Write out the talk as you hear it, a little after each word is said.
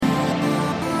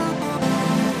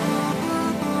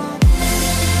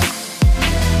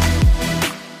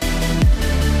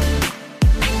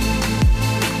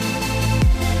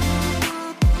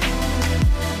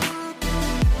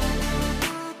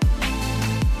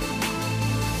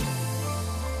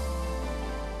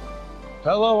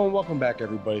Hello and welcome back,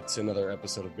 everybody, to another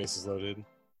episode of Bases Loaded.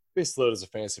 Bases Loaded is a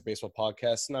fantasy baseball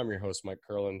podcast, and I'm your host, Mike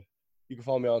Kurland. You can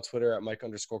follow me on Twitter at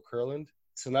Mike_Kurland.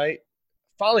 Tonight,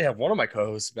 I finally have one of my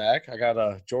co-hosts back. I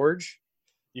got George.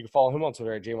 You can follow him on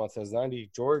Twitter at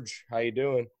jmontez90. George, how you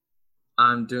doing?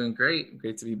 I'm doing great.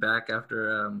 Great to be back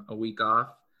after a week off.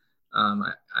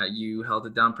 You held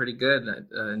it down pretty good.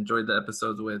 I enjoyed the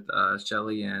episodes with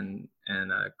Shelly and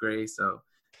Gray, so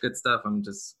good stuff. I'm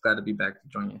just glad to be back to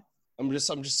join you. I'm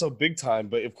just so big time,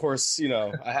 but of course, you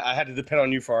know, I had to depend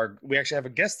on you for we actually have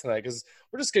a guest tonight because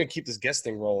we're just going to keep this guest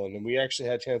thing rolling, and we actually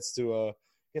had a chance to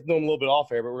get to know him a little bit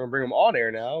off air, but we're going to bring him on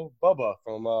air now. Bubba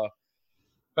from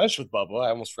Bench with Bubba. I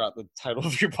almost forgot the title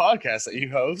of your podcast that you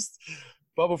host.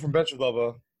 Bubba from Bench with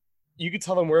Bubba. You can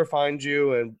tell them where to find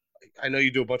you, and I know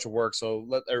you do a bunch of work, so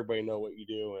let everybody know what you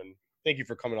do, and thank you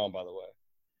for coming on, by the way.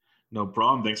 No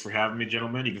problem. Thanks for having me,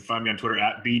 gentlemen. You can find me on Twitter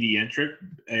at BDentric.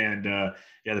 And,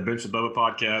 the Bench with Bubba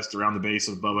podcast, Around the Base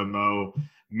with Bubba and Mo,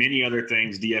 many other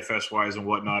things, DFS-wise and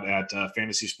whatnot, at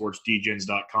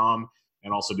fantasysportsdgens.com,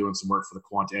 and also doing some work for the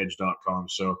quantedge.com.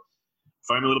 So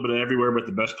find me a little bit of everywhere, but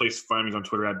the best place to find me is on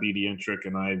Twitter at BDentric,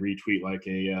 and I retweet like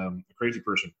a crazy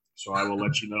person. So I will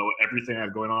let you know everything I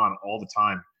have going on all the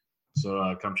time.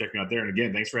 So come check me out there. And,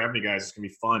 again, thanks for having me, guys. It's going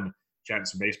to be fun chatting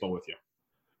some baseball with you.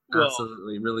 Well,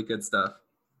 absolutely. Really good stuff.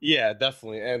 Yeah,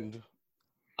 definitely. And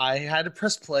I had to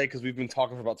press play because we've been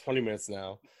talking for about 20 minutes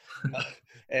now.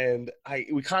 And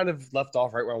we kind of left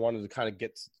off right where I wanted to kind of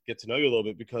get to know you a little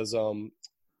bit because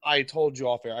I told you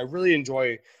off air, I really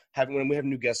enjoy when we have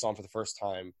new guests on for the first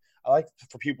time. I like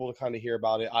for people to kind of hear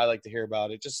about it. I like to hear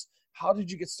about it. Just how did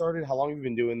you get started? How long have you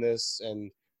been doing this? And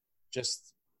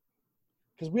just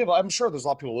because I'm sure there's a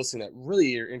lot of people listening that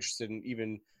really are interested in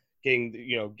even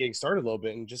getting started a little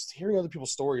bit, and just hearing other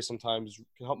people's stories sometimes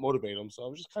can help motivate them. So I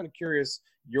was just kind of curious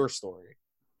your story.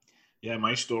 Yeah,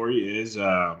 my story is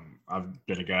I've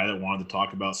been a guy that wanted to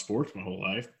talk about sports my whole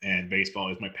life, and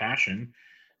baseball is my passion.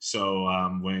 So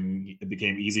when it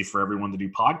became easy for everyone to do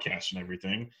podcasts and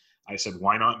everything, I said,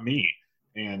 why not me?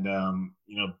 And,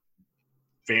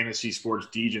 Fantasy Sports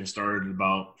Degen started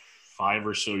about 5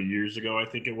 or so years ago, I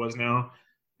think it was now,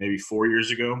 maybe 4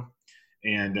 years ago.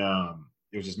 And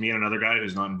it was just me and another guy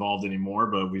who's not involved anymore,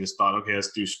 but we just thought, okay,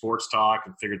 let's do sports talk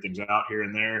and figure things out here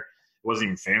and there. It wasn't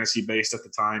even fantasy-based at the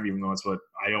time, even though that's what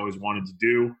I always wanted to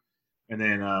do. And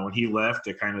then when he left,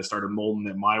 it kind of started molding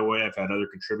it my way. I've had other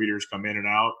contributors come in and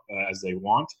out as they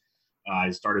want.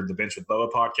 I started the Bench with Bubba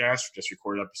podcast, just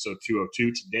recorded episode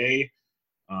 202 today.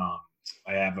 I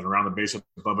have it Around the Base with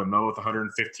Bubba and Mo with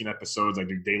 115 episodes. I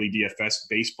do daily DFS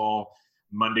baseball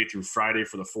Monday through Friday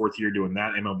for the 4th year doing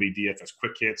that, MLB DFS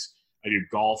quick hits. I do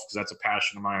golf because that's a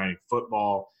passion of mine. I do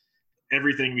football,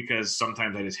 everything, because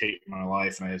sometimes I just hate my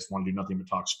life and I just want to do nothing but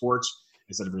talk sports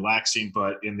instead of relaxing.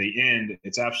 But in the end,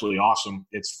 it's absolutely awesome.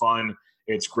 It's fun.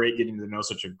 It's great getting to know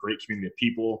such a great community of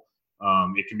people.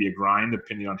 It can be a grind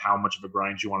depending on how much of a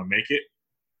grind you want to make it.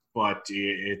 But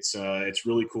it's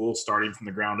really cool starting from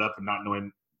the ground up and not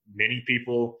knowing many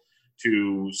people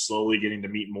to slowly getting to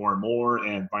meet more and more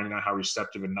and finding out how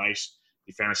receptive and nice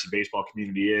the fantasy baseball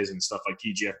community is, and stuff like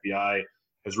TGFBI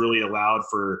has really allowed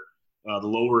for the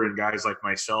lower end guys like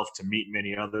myself to meet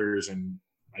many others and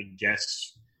I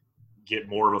guess get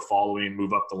more of a following,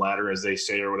 move up the ladder, as they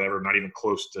say, or whatever, not even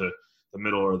close to the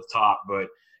middle or the top, but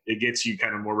it gets you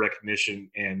kind of more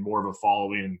recognition and more of a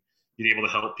following, and being able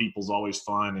to help people is always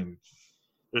fun. And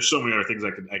there's so many other things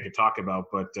I could talk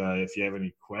about, but if you have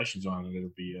any questions on it,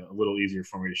 it'll be a little easier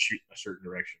for me to shoot a certain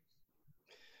direction.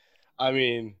 I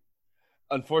mean,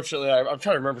 unfortunately, I'm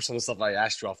trying to remember some of the stuff I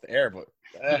asked you off the air, but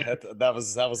that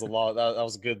was a lot. That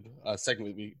was a good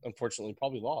segment. We unfortunately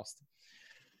probably lost.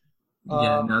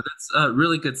 Yeah, no, that's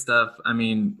really good stuff. I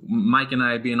mean, Mike and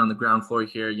I being on the ground floor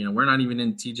here, we're not even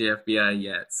in TGFBI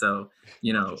yet. So,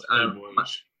 no,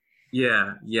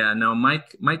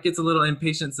 Mike gets a little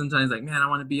impatient sometimes, like, man, I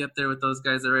want to be up there with those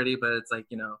guys already. But it's like,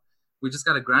 we just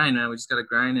got to grind, man. We just got to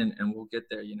grind and we'll get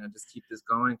there, just keep this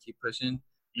going, keep pushing.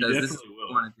 You definitely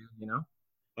will. Want to do,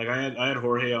 Like I had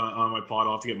Jorge on my pod.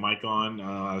 I'll have to get Mike on.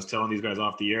 I was telling these guys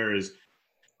off the air is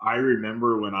I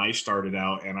remember when I started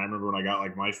out, and I remember when I got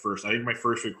like my first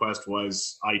request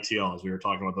was ITL, as we were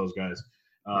talking about those guys.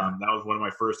 That was one of my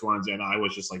first ones, and I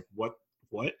was just like, what?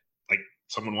 Like,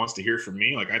 someone wants to hear from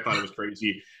me? Like, I thought it was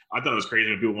crazy. I thought it was crazy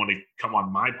when people wanted to come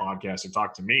on my podcast and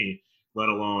talk to me, let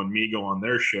alone me go on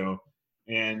their show.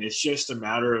 And it's just a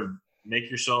matter of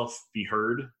make yourself be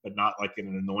heard, but not like in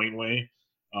an annoying way.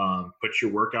 Put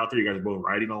your work out there. You guys are both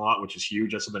writing a lot, which is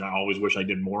huge. That's something I always wish I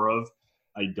did more of.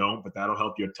 I don't, but that'll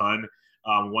help you a ton.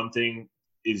 One thing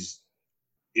is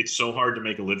it's so hard to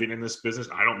make a living in this business.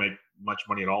 I don't make much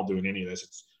money at all doing any of this.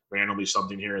 It's randomly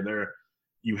something here and there.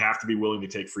 You have to be willing to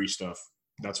take free stuff.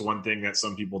 That's one thing that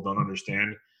some people don't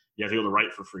understand. You have to be able to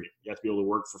write for free. You have to be able to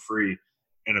work for free,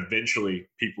 and eventually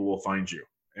people will find you.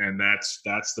 And that's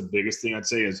the biggest thing I'd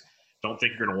say is don't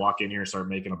think you're going to walk in here and start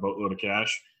making a boatload of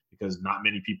cash, because not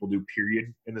many people do,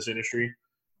 period, in this industry,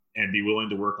 and be willing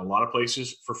to work a lot of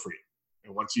places for free.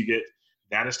 And once you get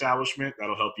that establishment,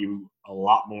 that'll help you a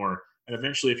lot more. And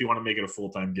eventually, if you want to make it a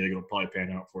full-time gig, it'll probably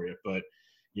pan out for you. But,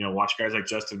 watch guys like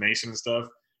Justin Mason and stuff.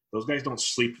 Those guys don't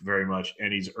sleep very much,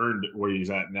 and he's earned where he's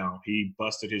at now. He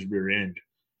busted his rear end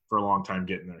for a long time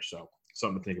getting there. So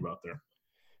something to think about there.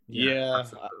 Yeah,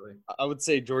 I would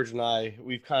say George and I,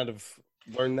 we've kind of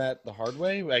learned that the hard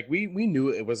way. Like we knew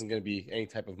it wasn't going to be any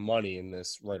type of money in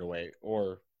this right away,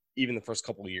 or even the first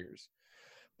couple of years.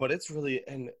 But it's really,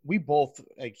 and we both,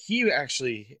 like, he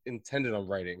actually intended on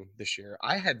writing this year.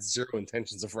 I had zero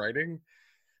intentions of writing.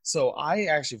 So I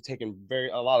actually have taken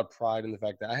a lot of pride in the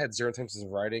fact that I had zero intentions of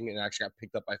writing, and actually got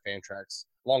picked up by Fantrax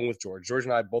along with George. George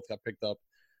and I both got picked up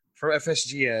from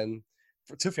FSGN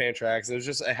to Fantrax. And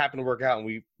it happened to work out, and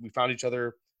we found each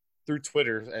other through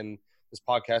Twitter, and this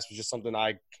podcast was just something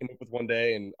I came up with one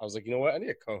day, and I was like, you know what? I need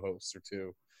a co-host or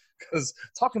two, because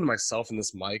talking to myself in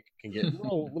this mic can get a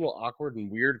little awkward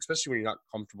and weird, especially when you're not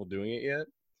comfortable doing it yet.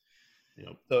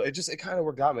 Yep. So it kind of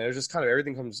worked out, man. It was just kind of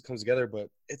everything comes together. But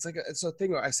it's like it's a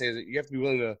thing. What I say is that you have to be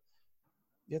willing to.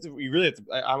 You really have to.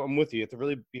 I'm with you. You have to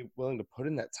really be willing to put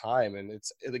in that time, and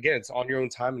it's on your own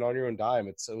time and on your own dime.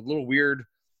 It's a little weird,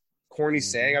 corny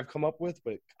saying I've come up with,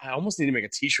 but I almost need to make a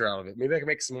T-shirt out of it. Maybe I can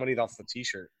make some money off the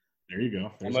T-shirt. There you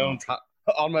go.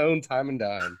 On my own time and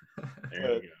dime.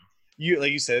 There you go.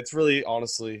 Like you said, it's really,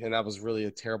 honestly, and that was really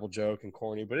a terrible joke and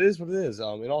corny, but it is what it is.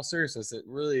 In all seriousness, it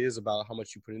really is about how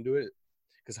much you put into it,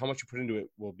 because how much you put into it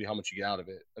will be how much you get out of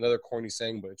it. Another corny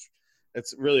saying, but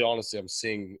it's really, honestly, I'm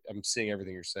seeing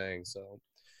everything you're saying. So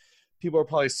people are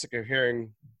probably sick of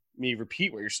hearing me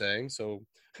repeat what you're saying. So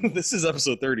this is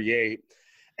episode 38,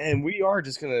 and we are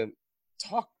just going to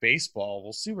talk baseball.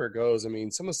 We'll see where it goes. I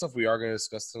mean, some of the stuff we are going to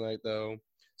discuss tonight, though,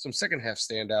 some second half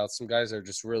standouts, some guys that are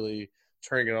just really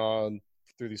turning it on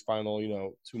through these final,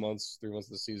 3 months of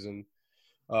the season.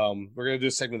 We're going to do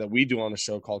a segment that we do on the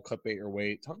show called Cut Bait or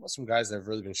Wait. Talk about some guys that have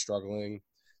really been struggling,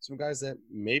 some guys that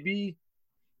maybe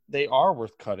they are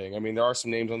worth cutting. I mean, there are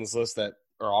some names on this list that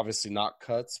are obviously not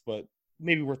cuts, but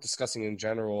maybe worth discussing in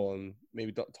general, and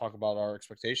maybe talk about our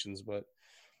expectations. But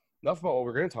enough about what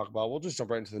we're going to talk about. We'll just jump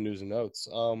right into the news and notes.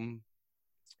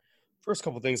 First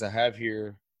couple things I have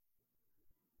here.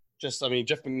 Jeff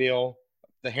McNeil,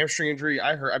 the hamstring injury,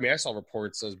 I saw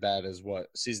reports as bad as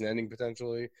season ending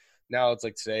potentially. Now it's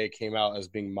like today it came out as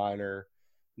being minor,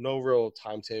 no real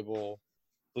timetable.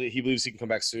 He believes he can come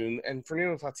back soon. And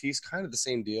Fernando Tatis, kind of the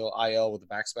same deal, IL with the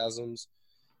back spasms.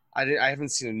 I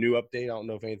haven't seen a new update. I don't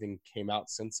know if anything came out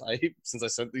since I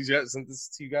sent this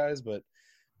to you guys, but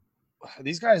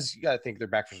these guys, you got to think they're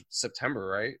back for September,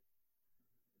 right?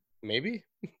 Maybe.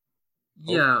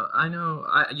 Yeah, I know.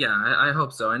 I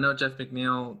hope so. I know Jeff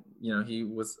McNeil, he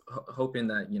was hoping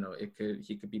that,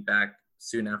 he could be back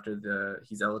soon after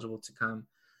he's eligible to come.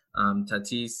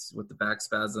 Tatis with the back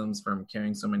spasms from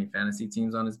carrying so many fantasy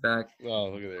teams on his back. Oh,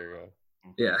 look at there you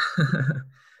go.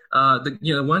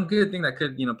 Yeah. One good thing that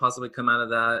could, possibly come out of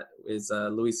that is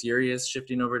Luis Urias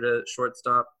shifting over to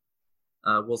shortstop.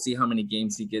 We'll see how many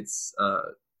games he gets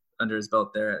under his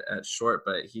belt there at short,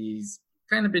 but he's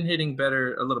kind of been hitting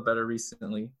a little better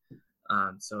recently.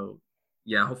 So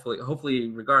yeah, hopefully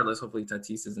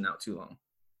Tatis isn't out too long.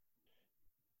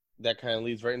 That kind of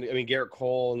leads right into, Garrett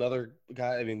Cole, another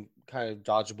guy, kind of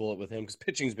dodge a bullet with him because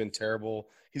pitching's been terrible.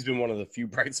 He's been one of the few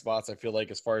bright spots, I feel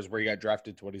like, as far as where he got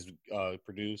drafted to what he's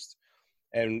produced.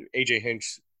 And AJ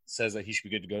Hinch says that he should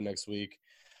be good to go next week.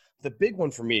 The big one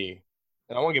for me,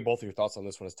 and I want to get both of your thoughts on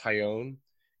this one, is Tyone.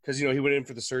 Because, he went in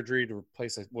for the surgery to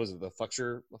replace, the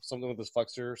flexor, something with his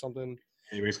flexor or something.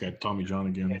 He basically got Tommy John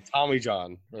again. Yeah, Tommy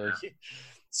John. Yeah.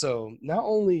 So not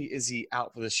only is he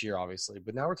out for this year, obviously,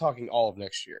 but now we're talking all of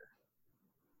next year.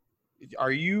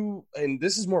 Are you – and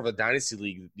this is more of a dynasty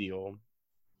league deal,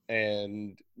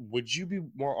 and would you be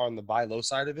more on the buy low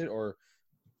side of it, or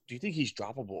do you think he's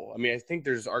droppable? I think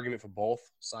there's argument for both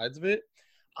sides of it.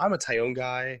 I'm a Tyone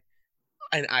guy,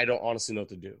 and I don't honestly know what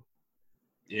to do.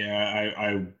 Yeah,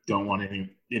 I don't want anything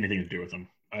to do with him.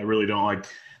 I really don't. Like,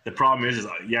 the problem is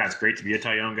it's great to be a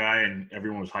Tyone guy, and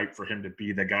everyone was hyped for him to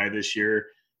be the guy this year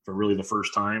for really the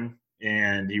first time,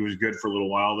 and he was good for a little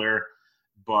while there,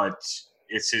 but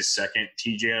it's his second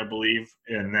TJ, I believe,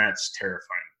 and that's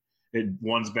terrifying.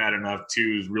 One's bad enough,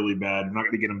 two is really bad. I'm not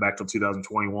going to get him back till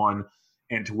 2021,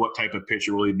 and to what type of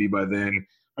pitcher will he be by then?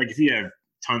 Like, if you have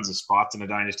tons of spots in a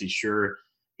dynasty, sure.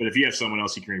 But if you have someone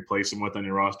else you can replace him with on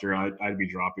your roster, I'd be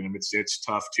dropping him. It's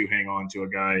tough to hang on to a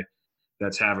guy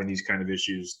that's having these kind of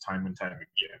issues time and time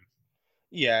again.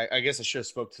 Yeah, I guess I should have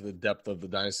spoke to the depth of the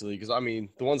dynasty league because I mean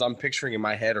the ones I'm picturing in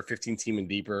my head are 15 team and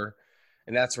deeper,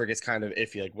 and that's where it gets kind of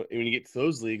iffy. Like when you get to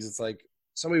those leagues, it's like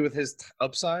somebody with his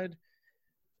upside,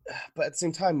 but at the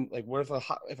same time, like what if a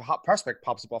hot prospect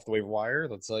pops up off the waiver wire?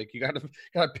 That's like you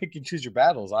gotta pick and choose your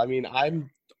battles. I mean,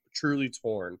 I'm truly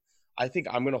torn. I think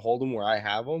I'm gonna hold him where I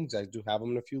have him because I do have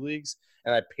him in a few leagues,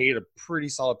 and I paid a pretty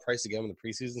solid price to get him in the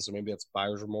preseason, so maybe that's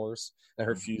buyer's remorse. I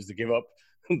refuse to give up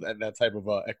that type of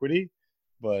equity.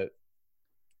 But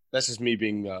that's just me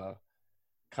being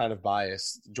kind of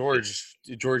biased. George,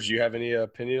 do you have any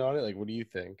opinion on it? Like, what do you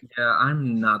think? Yeah,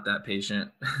 I'm not that patient.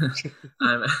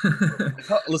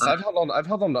 Listen, I've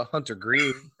held on to Hunter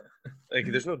Green.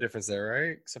 Like, there's no difference there,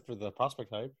 right? Except for the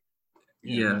prospect type.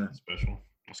 Yeah. Special.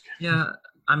 Yeah,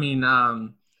 I mean,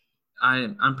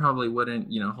 I probably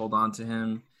wouldn't, hold on to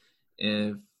him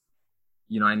if,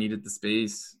 I needed the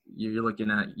space. You're looking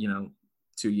at,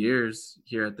 2 years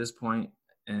here at this point.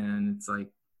 And it's like,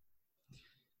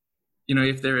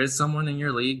 if there is someone in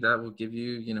your league that will give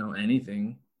you,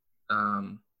 anything,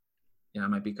 it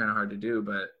might be kind of hard to do.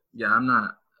 But yeah, I'm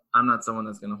not someone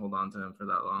that's going to hold on to him for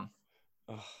that long.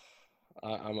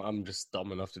 I'm just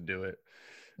dumb enough to do it.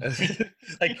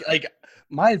 like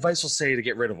my advice will say to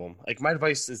get rid of him. Like my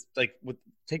advice is like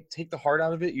take the heart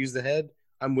out of it, use the head.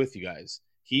 I'm with you guys.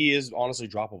 He is honestly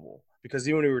droppable because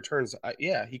even when he returns,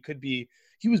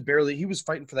 he was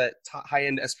fighting for that high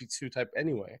end SP2 type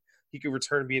anyway. He could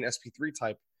return to be an SP3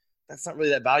 type. That's not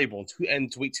really that valuable.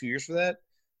 And to wait 2 years for that,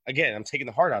 again, I'm taking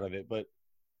the heart out of it, but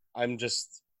I'm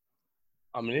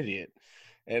an idiot,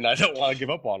 and I don't want to give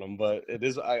up on him. But it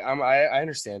is, I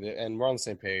understand it, and we're on the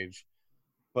same page.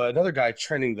 But another guy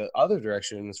trending the other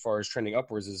direction as far as trending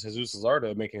upwards is Jesus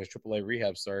Luzardo making his AAA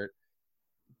rehab start.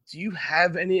 Do you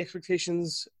have any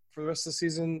expectations for the rest of the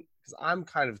season? Because I'm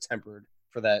kind of tempered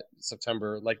for that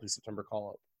likely September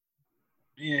call-up.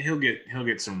 Yeah, he'll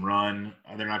get some run.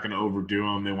 They're not going to overdo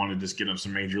him. They want to just get him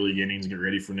some major league innings, get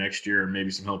ready for next year, and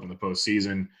maybe some help in the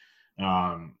postseason.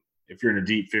 If you're in a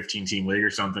deep 15-team league or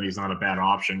something, he's not a bad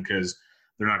option because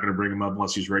they're not going to bring him up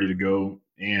unless he's ready to go.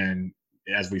 And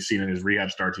as we've seen in his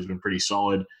rehab starts, he's been pretty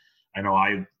solid. I know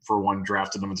I, for one,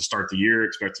 drafted him at the start of the year,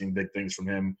 expecting big things from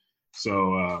him.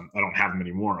 So I don't have him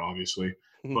anymore, obviously.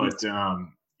 But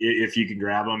if you can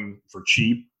grab him for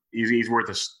cheap, he's worth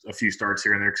a few starts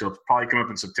here and there. So he'll probably come up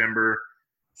in September,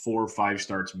 4 or 5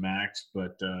 starts max.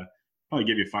 But probably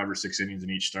give you 5 or 6 innings in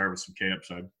each start with some K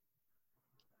upside.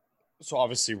 So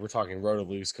obviously we're talking roto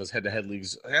leagues because head-to-head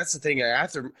leagues. That's the thing.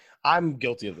 I'm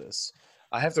guilty of this.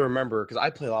 I have to remember because I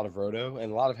play a lot of roto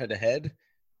and a lot of head-to-head.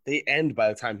 They end by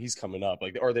the time he's coming up,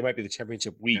 or they might be the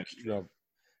championship week.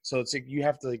 So it's like you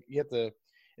have to.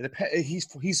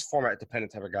 He's format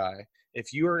dependent type of guy.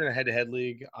 If you are in a head-to-head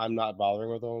league, I'm not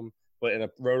bothering with him. But in a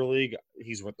roto league,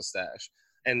 he's worth the stash.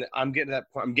 And I'm getting to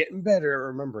that point. I'm getting better at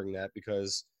remembering that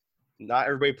because not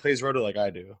everybody plays roto like I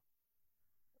do.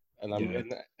 And I'm getting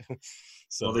that.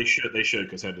 So well, they should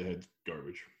because head-to-head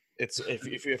garbage. It's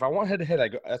if I want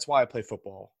head-to-head, that's why I play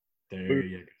football. There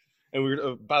you go.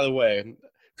 And by the way,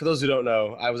 for those who don't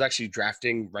know, I was actually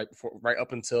drafting right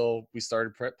up until we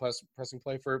started pressing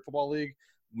play for a football league.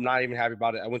 I'm not even happy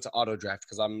about it. I went to auto draft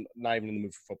because I'm not even in the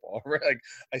mood for football. Right? Like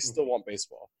I still want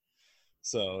baseball.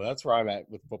 So that's where I'm at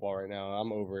with football right now.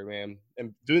 I'm over it, man.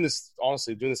 And doing this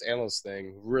analyst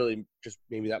thing really just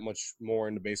made me that much more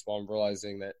into baseball and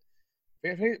realizing that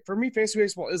for me, fantasy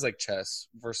baseball is like chess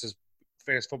versus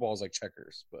fantasy football is like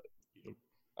checkers. But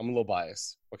I'm a little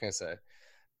biased. What can I say?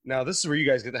 Now, this is where you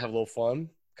guys get to have a little fun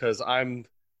because I'm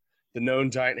the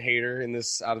known Giant hater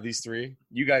out of these three.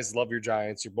 You guys love your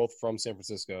Giants. You're both from San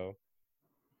Francisco.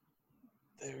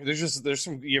 There's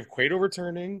some. You have Cueto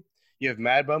returning. You have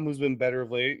Mad Bum, who's been better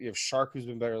of late. You have Shark, who's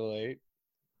been better of late.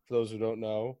 For those who don't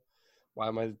know, why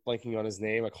am I blanking on his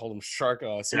name? I called him Shark.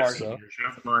 Samardzija.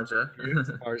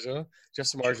 Samardzija. Jeff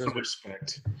Samardzija.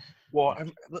 Respect. Well,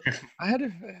 I had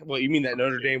to. Well, you mean that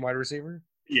Notre Dame wide receiver?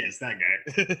 Yes, that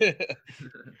guy.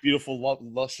 Beautiful,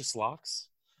 luscious locks.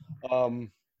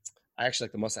 I actually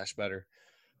like the mustache better.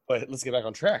 But let's get back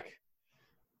on track.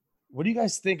 What do you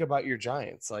guys think about your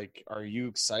Giants? Like, are you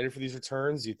excited for these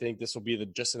returns? Do you think this will be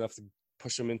just enough to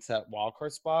push them into that wild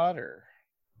card spot, or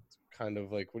kind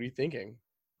of like what are you thinking?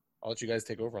 I'll let you guys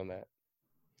take over on that.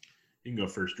 You can go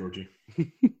first, Georgie.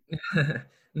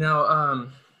 No,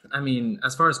 I mean,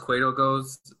 as far as Cueto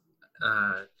goes,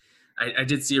 I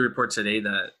did see a report today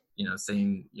that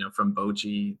saying from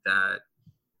Bochy that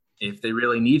if they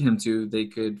really need him to, they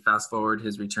could fast forward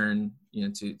his return,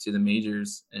 to the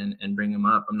majors and bring him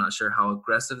up. I'm not sure how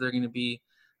aggressive they're going to be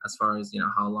as far as,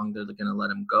 how long they're going to let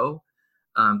him go,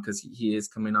 because he is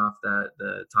coming off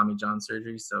the Tommy John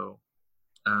surgery. So,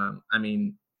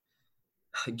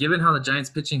 given how the Giants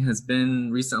pitching has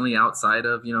been recently outside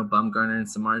of, Bumgarner and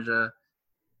Samardzija,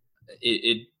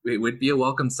 it would be a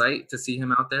welcome sight to see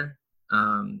him out there.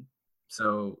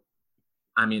 So,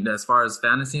 as far as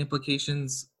fantasy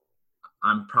implications,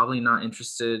 I'm probably not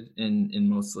interested in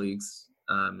most leagues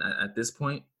at this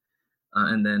point.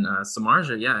 And then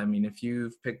Samardzija, yeah, if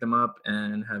you've picked him up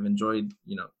and have enjoyed,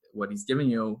 what he's given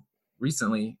you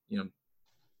recently,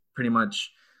 pretty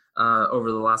much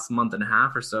over the last month and a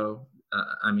half or so,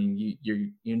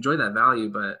 you enjoy that value,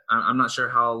 but I'm not sure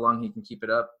how long he can keep it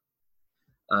up.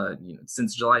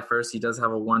 Since July 1st, he does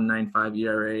have a 1.95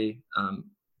 ERA.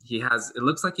 It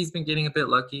looks like he's been getting a bit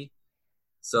lucky.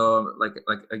 So,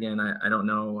 again, I don't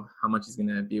know how much he's going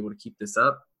to be able to keep this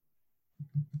up.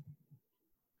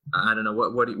 I don't know.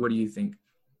 What do you think?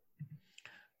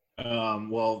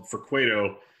 Well, for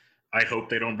Cueto, I hope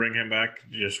they don't bring him back.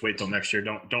 Just wait till next year.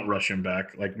 Don't rush him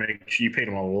back. Make sure you paid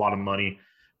him a lot of money.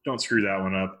 Don't screw that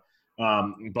one up.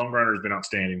 Bumgarner has been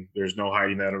outstanding. There's no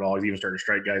hiding that at all. He's even starting to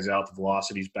strike guys out. The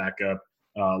velocity's back up.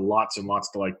 Lots and lots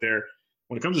to like there.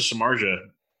 When it comes to Samardzija,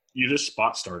 you just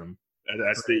spot start him.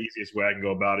 That's the easiest way I can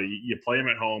go about it. You play him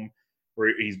at home,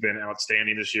 where he's been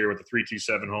outstanding this year with a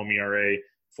 3.27 home ERA,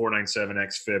 4.97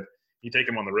 xFIP. You take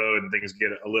him on the road, and things get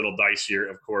a little dicier,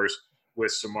 of course,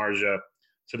 with Samardzija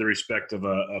to the respect of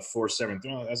a 4.7.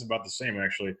 Oh, that's about the same,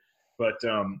 actually. But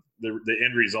the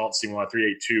end results seem like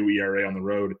 3.82 ERA on the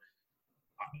road.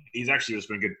 He's actually just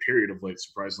been a good period of late,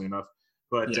 surprisingly enough.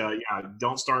 But,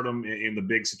 don't start him in the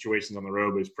big situations on the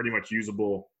road, but he's pretty much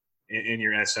usable in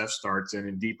your SF starts. And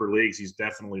in deeper leagues, he's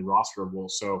definitely rosterable.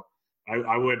 So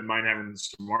I wouldn't mind having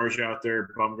Samardzija out there.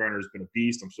 Bumgarner has been a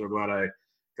beast. I'm so glad I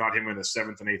got him in the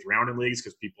 7th and 8th round in leagues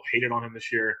because people hated on him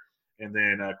this year. And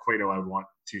then Cueto, I want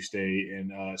to stay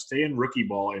in rookie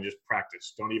ball and just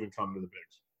practice. Don't even come to the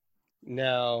bigs.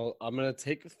 Now, I'm going to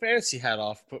take the fantasy hat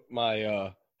off, put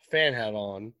my fan hat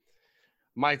on.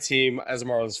 My team, as a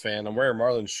Marlins fan, I'm wearing a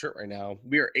Marlins shirt right now.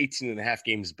 We are 18 and a half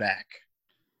games back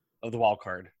of the wild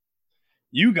card.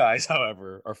 You guys,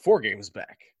 however, are 4 games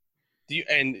back.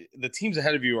 And the teams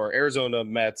ahead of you are Arizona,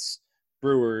 Mets,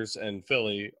 Brewers, and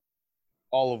Philly,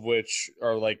 all of which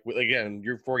are again,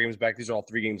 you're 4 games back. These are all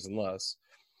 3 games and less.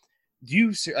 Do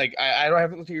you see, I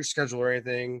haven't looked at your schedule or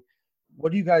anything.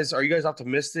 What do you guys, are you guys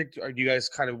optimistic? Or do you guys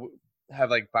kind of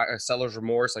have a seller's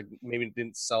remorse? Maybe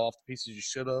didn't sell off the pieces you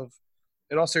should have?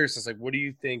 In all seriousness, what do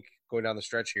you think going down the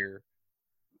stretch here?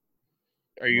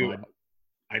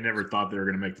 I never thought they were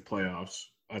going to make the playoffs.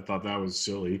 I thought that was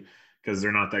silly because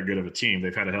they're not that good of a team.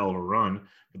 They've had a hell of a run,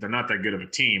 but they're not that good of a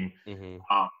team. Mm-hmm.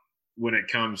 When it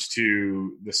comes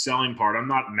to the selling part, I'm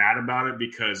not mad about it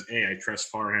because A, I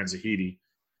trust Farhan Zahidi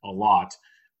a lot,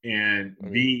 and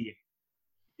B,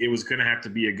 it was going to have to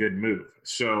be a good move.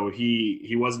 So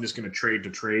he wasn't just going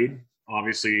to trade.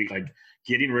 Obviously,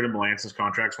 getting rid of Melance's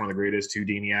contract is one of the greatest 2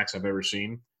 Deniacs I've ever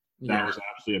seen. That was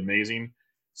absolutely amazing.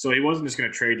 So he wasn't just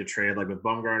going to trade. Like with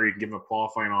Bumgarner, you can give him a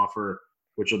qualifying offer,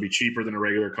 which will be cheaper than a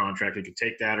regular contract. He could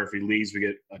take that, or if he leaves, we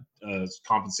get a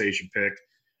compensation pick.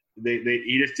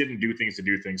 He just didn't do things to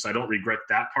do things. So I don't regret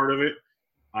that part of it.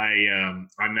 I'm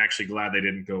actually glad they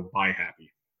didn't go buy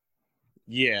Happy.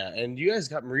 Yeah, and you guys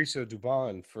got Mauricio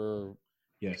Dubon for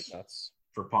peanuts.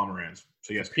 For Pomeranz.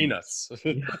 So yes, peanuts.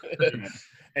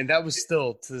 And that was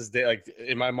still, to this day,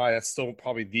 in my mind, that's still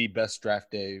probably the best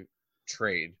draft day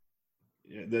trade.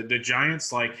 Yeah, the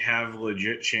Giants have a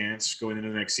legit chance going into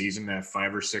the next season to have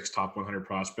 5 or 6 top 100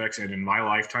 prospects, and in my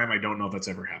lifetime, I don't know if that's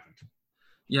ever happened.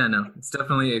 Yeah, no, it's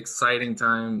definitely an exciting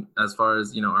time as far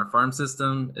as our farm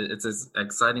system. It's as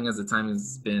exciting as the time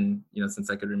has been since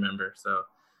I could remember. So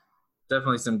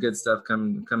definitely some good stuff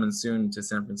coming soon to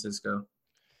San Francisco.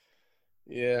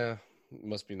 Yeah, it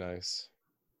must be nice.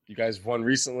 You guys won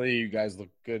recently. You guys look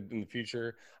good in the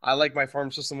future. I like my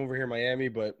farm system over here in Miami,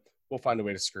 but we'll find a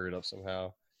way to screw it up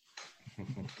somehow.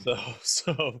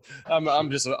 So I'm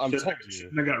told you.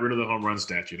 Shouldn't have got rid of the home run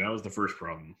statue. That was the first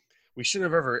problem. We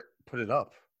shouldn't have ever put it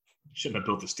up. Shouldn't have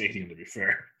built the stadium, to be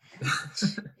fair.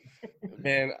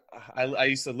 Man, I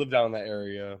used to live down in that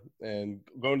area, and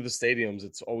going to the stadiums,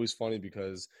 it's always funny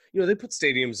because, they put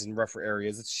stadiums in rougher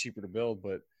areas. It's cheaper to build,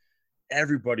 but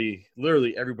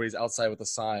literally everybody's outside with a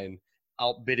sign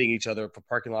outbidding each other for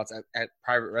parking lots at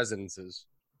private residences.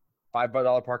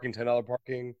 $5 parking, $10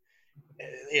 parking.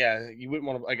 Yeah, you wouldn't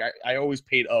want to. I always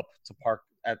paid up to park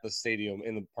at the stadium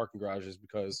in the parking garages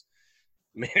because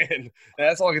Man,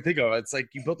 that's all I can think of. It's like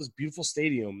you built this beautiful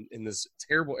stadium in this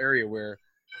terrible area where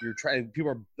you're trying.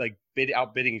 People are like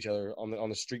outbidding each other on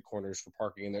the street corners for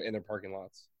parking in their parking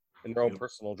lots in their own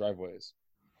personal driveways.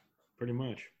 Pretty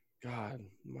much. God,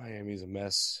 Miami's a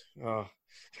mess. Oh.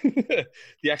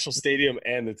 The actual stadium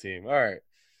and the team. All right.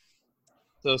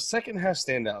 So second half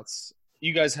standouts.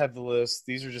 You guys have the list.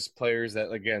 These are just players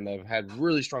that, again, have had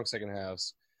really strong second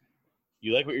halves.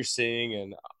 You like what you're seeing,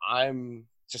 and I'm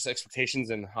just expectations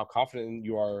and how confident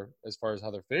you are as far as how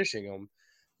they're finishing them.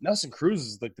 Nelson Cruz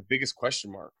is like the biggest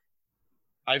question mark.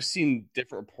 I've seen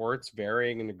different reports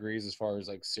varying in degrees as far as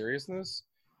like seriousness.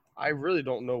 I really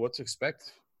don't know what to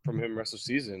expect from him rest of the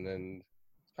season, and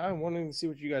kind of wanting to see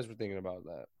what you guys were thinking about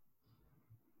that.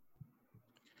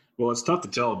 Well, it's tough to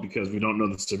tell because we don't know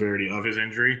the severity of his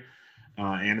injury,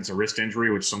 and it's a wrist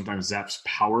injury, which sometimes zaps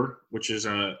power, which is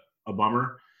a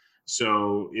bummer.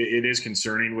 So it is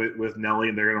concerning with Nelly,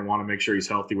 and they're going to want to make sure he's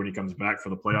healthy when he comes back for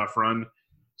the playoff run.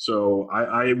 So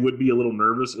I would be a little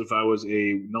nervous if I was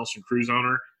a Nelson Cruz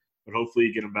owner, but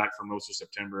hopefully get him back for most of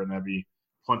September, and that'd be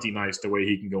plenty nice the way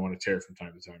he can go on a tear from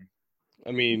time to time.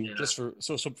 I mean, just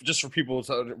for people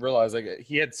to realize, like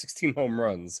he had 16 home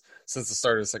runs since the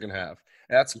start of the second half.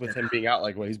 And that's with him being out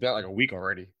he's been out like a week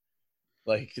already.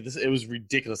 Like it was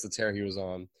ridiculous the tear he was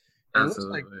on. And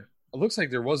it looks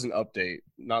like there was an update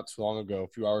not too long ago, a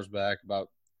few hours back, about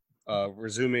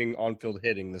resuming on-field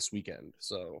hitting this weekend.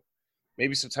 So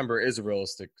maybe September is a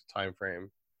realistic time frame.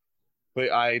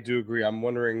 But I do agree. I'm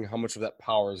wondering how much of that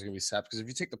power is going to be sapped. Because if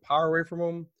you take the power away from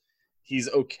him, he's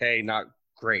okay, not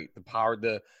great. The power,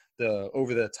 the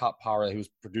over-the-top power that he was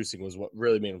producing was what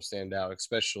really made him stand out,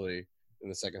 especially in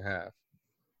the second half.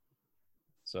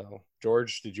 So,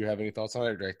 George, did you have any thoughts on it,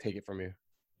 or did I take it from you?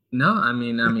 No, I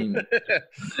mean,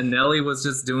 Nelly was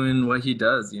just doing what he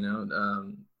does,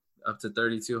 up to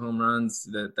 32 home runs.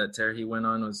 That tear he went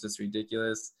on was just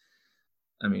ridiculous.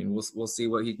 I mean, we'll see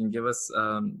what he can give us.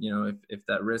 If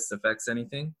that wrist affects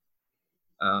anything.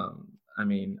 I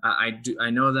mean,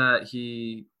 I know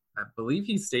that I believe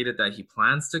he stated that he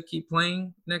plans to keep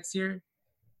playing next year.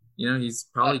 He's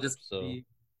probably be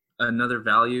another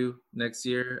value next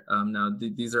year. Now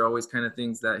these are always kind of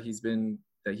things that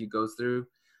he goes through.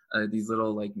 These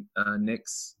little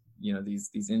nicks,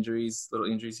 these injuries, little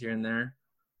injuries here and there.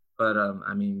 But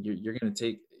I mean, you're going to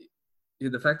take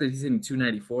the fact that he's hitting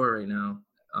 294 right now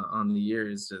on the year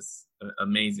is just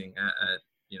amazing.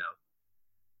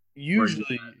 You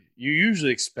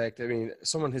usually expect. I mean,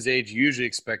 someone his age, you usually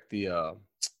expect the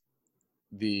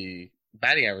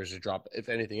batting average to drop, if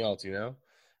anything else,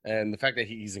 And the fact that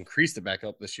he's increased it back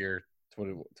up this year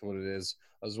to what it is,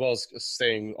 as well as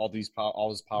staying all his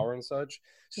power and such,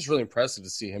 it's just really impressive to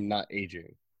see him not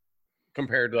aging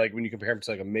compared to when you compare him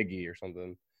to a Miggy or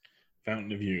something.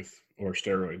 Fountain of youth or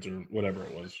steroids or whatever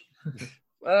it was.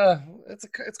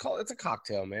 It's a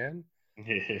cocktail, man.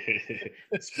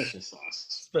 Special sauce.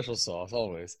 Special sauce,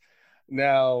 always.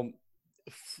 Now,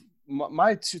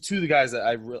 my two of the guys that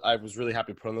I was really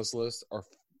happy to put on this list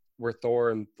were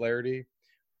Thor and Flaherty.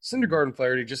 Syndergaard and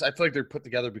Flaherty, I feel like they're put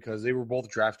together because they were both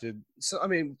drafted. So I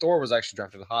mean, Thor was actually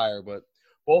drafted higher, but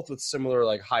both with similar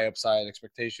high upside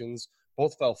expectations.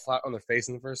 Both fell flat on their face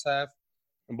in the first half,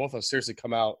 and both have seriously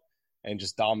come out and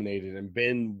just dominated and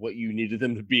been what you needed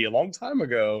them to be a long time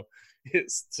ago.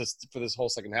 It's just for this whole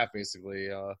second half, basically.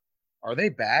 Are they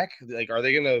back? Are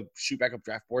they going to shoot back up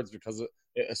draft boards because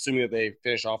assuming that they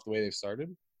finish off the way they've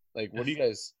started? What do you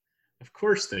guys? Of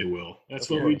course they will. That's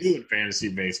what we do in fantasy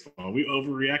baseball. We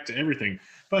overreact to everything,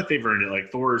 but they've earned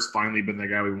it. Thor's finally been the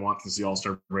guy we want since the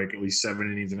All-Star break. At least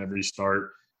 7 innings in every start.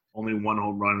 Only 1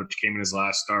 home run, which came in his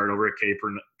last start, over a K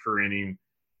per inning.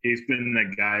 He's been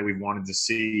the guy we've wanted to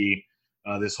see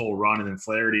this whole run. And then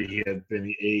Flaherty, he had been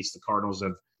the ace the Cardinals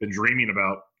have been dreaming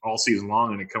about all season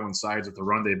long, and it coincides with the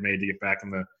run they've made to get back in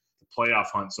the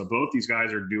playoff hunt. So both these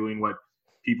guys are doing what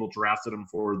people drafted them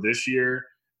for this year,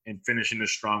 and finishing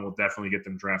this strong will definitely get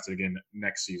them drafted again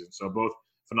next season. So both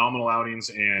phenomenal outings,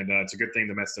 and it's a good thing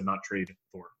the Mets did not trade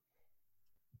Thor.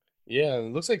 Yeah,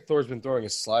 it looks like Thor's been throwing a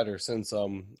slider since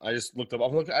I just looked up.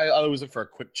 I always look for a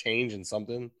quick change in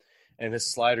something, and his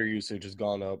slider usage has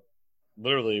gone up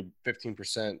literally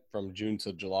 15% from June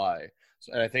to July.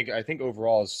 So, and I think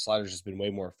overall his slider's just been way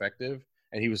more effective.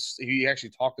 And he actually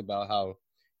talked about how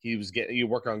he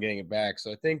working on getting it back.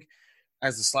 So I think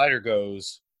as the slider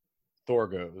goes, Thor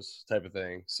goes type of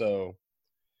thing. So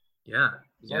yeah,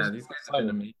 these guys have been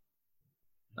amazing.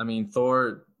 I mean,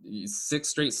 Thor, 6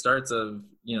 straight starts of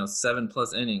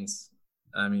 7+ innings.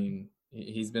 I mean,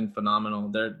 he's been phenomenal.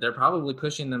 They're probably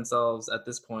pushing themselves at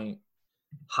this point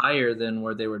higher than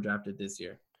where they were drafted this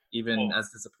year, even as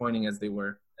disappointing as they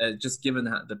were. just given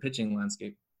the pitching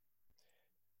landscape.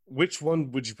 Which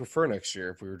one would you prefer next year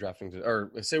if we were drafting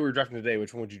or say we were drafting today?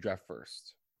 Which one would you draft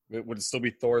first? Would it still be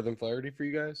Thor than Flaherty for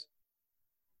you guys?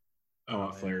 I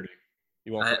want Flaherty.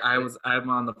 You want? I'm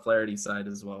on the Flaherty side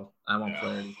as well. I want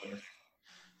Flaherty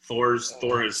first.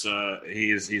 Thor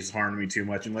is he's harmed me too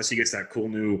much. Unless he gets that cool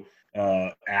new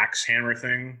axe hammer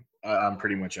thing, I'm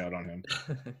pretty much out on him.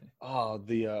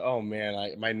 Oh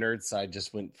man, my nerd side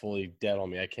just went fully dead on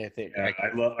me. I can't think. Yeah,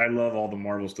 I love all the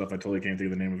Marvel stuff. I totally can't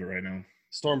think of the name of it right now.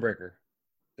 Stormbreaker.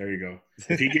 There you go.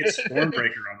 If he gets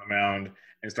Stormbreaker on the mound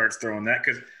and starts throwing that,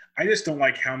 because I just don't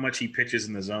like how much he pitches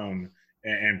in the zone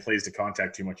and plays to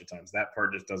contact too much at times. That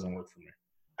part just doesn't work for me.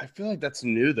 I feel like that's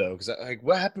new though, because like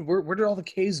what happened? Where did all the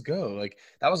K's go? Like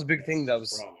that was a big thing. That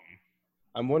was. Problem.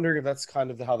 I'm wondering if that's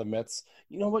kind of how the Mets.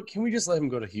 You know what? Can we just let him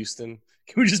go to Houston?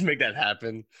 Can we just make that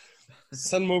happen?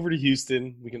 Send him over to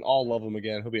Houston. We can all love him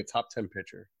again. He'll be a top 10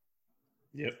 pitcher.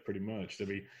 Yep, pretty much.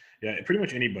 Pretty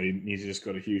much anybody needs to just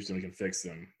go to Houston. We can fix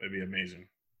them. That'd be amazing.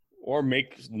 Or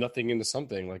make nothing into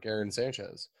something like Aaron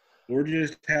Sanchez. Or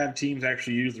just have teams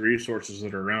actually use the resources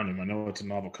that are around him. I know it's a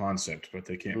novel concept, but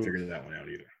they can't figure that one out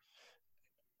either.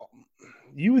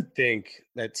 You would think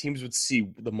that teams would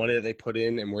see the money that they put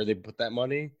in and where they put that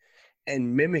money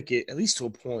and mimic it, at least to a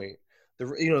point. The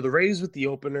Rays with the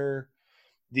opener,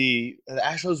 the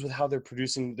Astros with how they're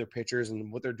producing their pitchers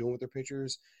and what they're doing with their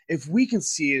pitchers. If we can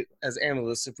see it as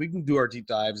analysts, if we can do our deep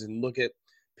dives and look at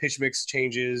pitch mix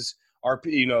changes,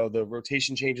 the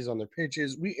rotation changes on their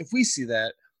pitches, if we see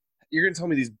that, you're going to tell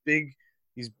me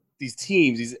these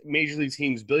teams, these major league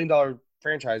teams, billion-dollar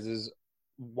franchises,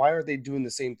 why aren't they doing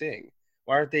the same thing?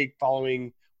 Why aren't they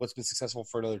following what's been successful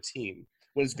for another team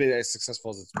when it's been as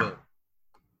successful as it's been?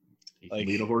 You can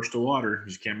lead a horse to water. You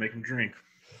just can't make him drink.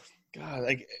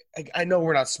 God, I know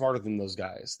we're not smarter than those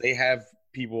guys. They have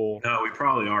people. No, we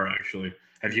probably are, actually.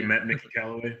 Have you met Mickey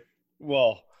Callaway?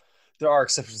 Well, there are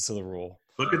exceptions to the rule.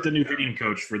 Look at the new hitting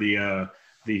coach for the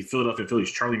Philadelphia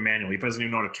Phillies, Charlie Manuel. He doesn't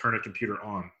even know how to turn a computer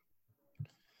on.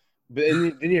 But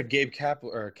then you have Gabe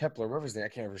Kepler, whatever his name. I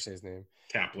can't ever say his name.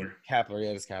 Kapler, yeah,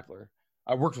 it's Kapler.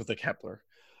 I worked with a Kepler.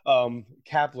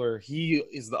 Kapler, he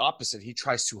is the opposite. He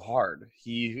tries too hard.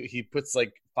 He puts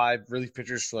like 5 relief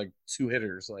pitchers for like 2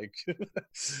 hitters. Like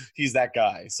he's that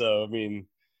guy. So I mean,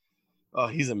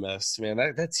 he's a mess, man.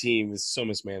 That team is so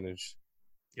mismanaged.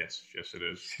 Yes, it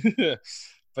is.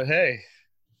 But hey,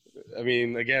 I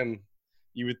mean, again,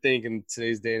 you would think in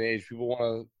today's day and age, people want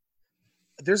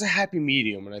to. There's a happy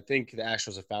medium, and I think the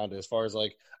Astros have found it. As far as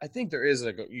like, I think there is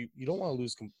you don't want to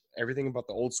lose everything about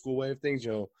the old school way of things.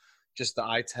 Just the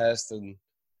eye test and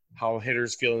how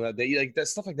hitters feeling that day, like that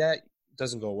stuff like that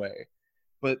doesn't go away.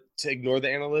 But to ignore the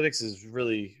analytics is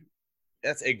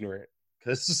that's ignorant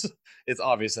because it's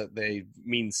obvious that they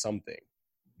mean something.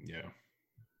 Yeah.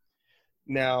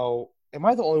 Now, am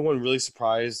I the only one really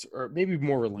surprised or maybe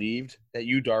more relieved that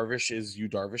Yu Darvish is Yu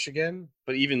Darvish again?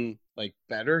 But even like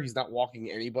better, he's not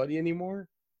walking anybody anymore.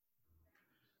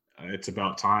 It's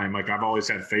about time. Like I've always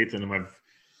had faith in him. I've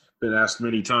been asked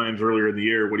many times earlier in the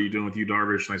year, what are you doing with Yu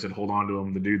Darvish? And I said, hold on to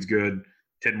him. The dude's good.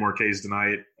 10 more Ks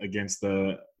tonight against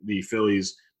the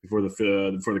Phillies before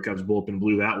the Cubs bullpen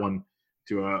blew that one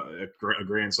to a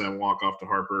grand slam walk off to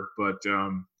Harper. But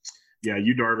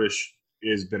Yu Darvish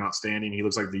has been outstanding. He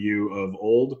looks like the Yu of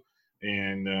old,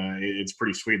 and it's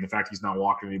pretty sweet. And the fact he's not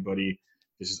walking anybody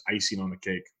is just icing on the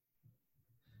cake.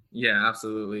 Yeah,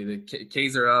 absolutely. The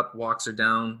Ks are up, walks are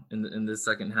down in the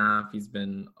second half. He's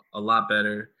been a lot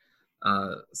better.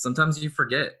 Sometimes you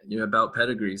forget about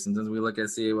pedigree. Sometimes we look at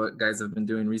see what guys have been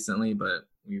doing recently, but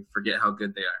we forget how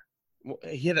good they are. Well,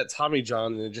 he had that Tommy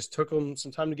John, and it just took him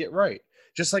some time to get right.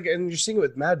 Just like, and you're seeing it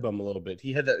with Mad Bum a little bit.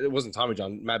 He had that. It wasn't Tommy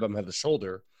John. Mad Bum had the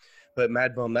shoulder, but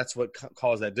Mad Bum, that's what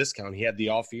caused that discount. He had the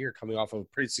off year coming off of a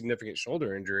pretty significant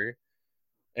shoulder injury,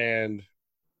 and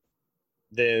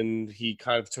then he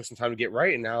kind of took some time to get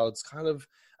right, and now it's kind of.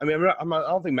 I mean, I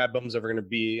don't think Mad Bum's ever going to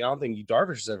be. I don't think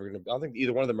Darvish is ever going to. I don't think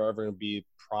either one of them are ever going to be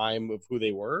prime of who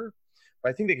they were. But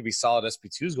I think they could be solid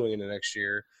SP2s going into next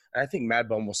year. And I think Mad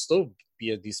Bum will still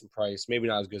be a decent price. Maybe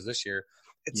not as good as this year.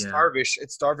 It's Darvish.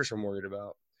 It's Darvish I'm worried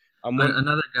about.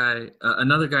 Another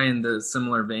guy in the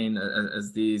similar vein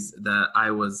as these that I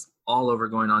was all over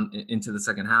going on into the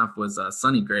second half was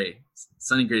Sonny Gray.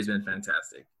 Sonny Gray's been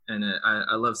fantastic, and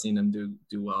I love seeing him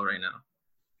do well right now.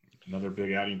 Another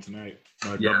big outing tonight.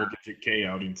 Double-digit K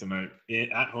outing tonight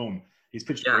at home. He's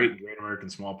pitched great in Great American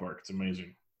Small Park. It's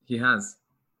amazing. He has.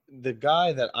 The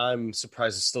guy that I'm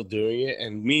surprised is still doing it,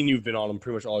 and me and you've been on him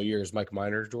pretty much all year, is Mike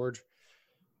Minor, George.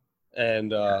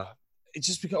 And it's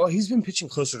just because he's been pitching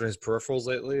closer to his peripherals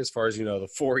lately, as far as the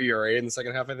 4 ERA in the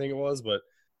second half, I think it was. But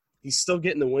he's still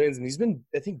getting the wins, and he's been,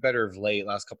 I think, better of late.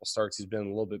 Last couple starts, he's been a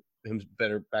little bit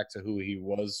better back to who he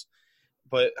was.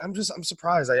 But I'm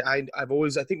surprised. I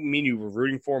think me and you were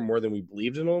rooting for him more than we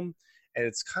believed in him, and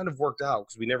it's kind of worked out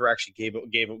because we never actually gave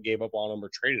up on him or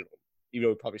traded him, even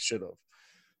though we probably should have.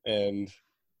 And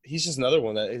he's just another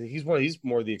one that he's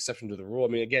more the exception to the rule. I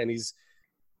mean, again, he's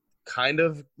kind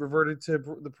of reverted to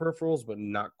the peripherals, but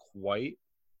not quite.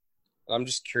 I'm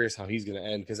just curious how he's going to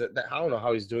end because I don't know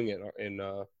how he's doing it in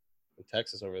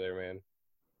Texas over there, man.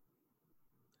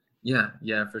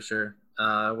 Yeah, for sure.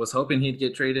 Was hoping he'd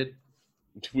get traded.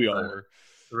 We all were.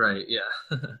 Right,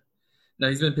 yeah. No,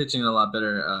 he's been pitching a lot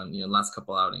better, last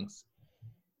couple outings.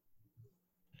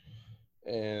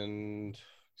 And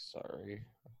sorry,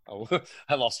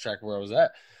 I lost track of where I was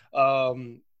at.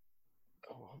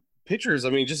 Pitchers, I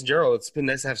mean, just in general, it's been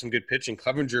nice to have some good pitching.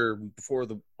 Clevenger, before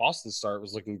the Boston start,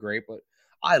 was looking great, but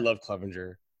I love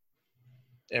Clevenger.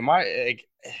 Am I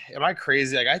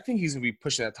crazy? Like, I think he's going to be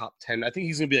pushing that top 10. I think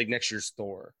he's going to be like next year's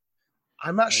Thor.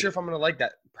 I'm not sure if I'm going to like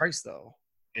that price, though.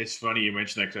 It's funny you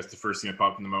mentioned that because that's the first thing that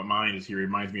popped into my mind is he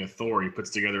reminds me of Thor. He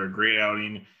puts together a great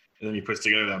outing, and then he puts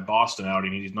together that Boston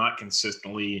outing. He's not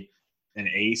consistently an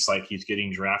ace like he's getting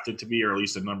drafted to be, or at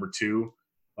least a number 2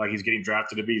 like he's getting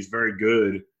drafted to be. He's very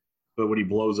good, but when he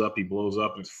blows up,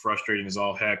 It's frustrating as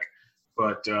all heck.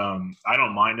 But I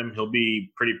don't mind him. He'll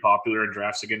be pretty popular in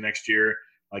drafts again next year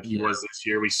like he was this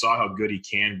year. We saw how good he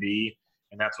can be,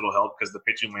 and that's what will help because the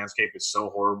pitching landscape is so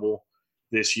horrible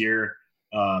this year,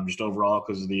 just overall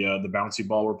because of the bouncy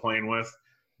ball we're playing with.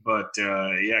 But,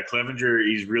 Clevenger,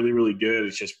 he's really, really good.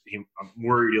 It's just I'm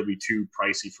worried he'll be too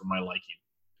pricey for my liking.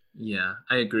 Yeah,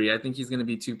 I agree. I think he's going to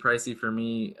be too pricey for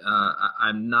me.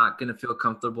 I'm not going to feel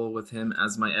comfortable with him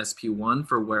as my SP1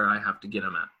 for where I have to get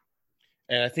him at.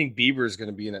 And I think Bieber is going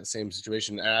to be in that same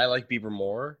situation. And I like Bieber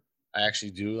more. I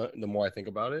actually do, the more I think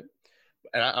about it.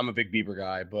 And I'm a big Bieber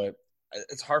guy, but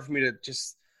it's hard for me to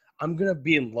just – I'm going to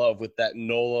be in love with that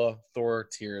Nola Thor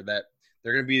tier that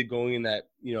they're going to be going in that,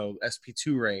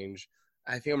 SP2 range.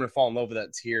 I think I'm going to fall in love with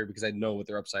that tier because I know what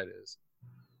their upside is.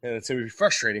 And it's going to be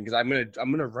frustrating because I'm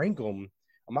gonna rank them.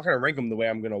 I'm not going to rank them the way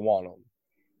I'm going to want them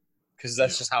because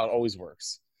that's just how it always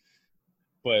works.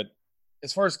 But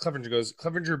as far as Clevenger goes,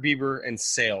 Clevenger, Bieber, and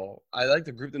Sale, I like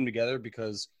to group them together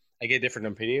because I get different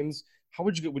opinions. How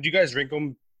would you guys rank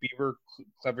them? Bieber,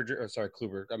 Clevenger,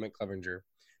 Kluber. I meant Clevenger.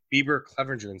 Bieber,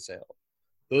 Clevenger, and Sale.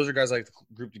 Those are guys I like to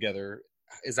group together.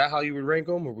 Is that how you would rank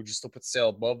them, or would you still put Sale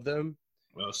above them?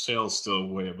 Well, Sale's still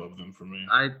way above them for me.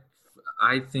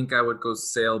 I think I would go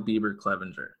Sale, Bieber,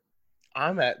 Clevenger.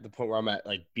 I'm at the point where I'm at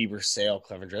like Bieber, Sale,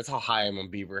 Clevenger. That's how high I'm on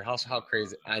Bieber. How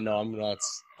crazy? I know I'm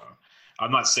nuts.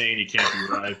 I'm not saying he can't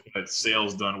be right, but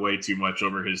Sale's done way too much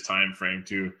over his time frame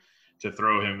to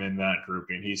throw him in that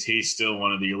grouping. He's still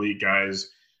one of the elite guys.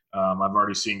 I've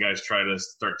already seen guys try to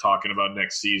start talking about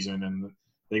next season, and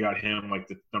they got him like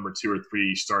the number 2 or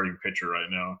 3 starting pitcher right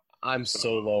now. I'm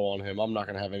so low on him. I'm not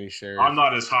going to have any shares. I'm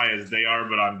not as high as they are,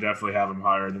 but I'm definitely have him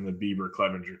higher than the Bieber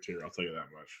Clevenger tier. I'll tell you that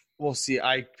much. Well, see,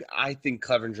 I think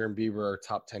Clevenger and Bieber are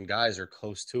top 10 guys or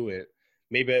close to it.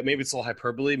 Maybe it's a little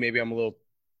hyperbole. Maybe I'm a little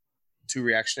too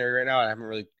reactionary right now. I haven't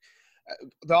really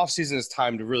 – the offseason is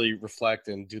time to really reflect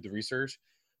and do the research.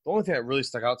 The only thing that really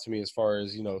stuck out to me as far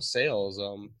as, sales,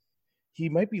 he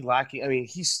might be lacking – I mean,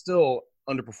 he's still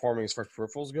underperforming as far as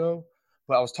peripherals go.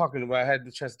 But when I had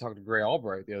the chance to talk to Gray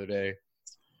Albright the other day,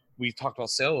 we talked about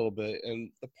Sale a little bit, and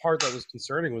the part that was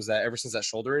concerning was that ever since that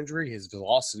shoulder injury, his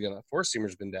velocity on that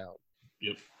four-seamer's been down.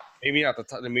 Yep. Maybe not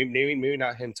maybe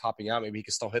not him topping out. Maybe he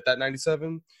can still hit that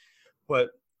 97.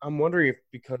 But I'm wondering if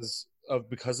because of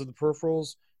the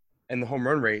peripherals and the home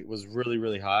run rate was really,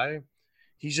 really high,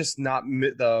 he's just not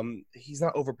he's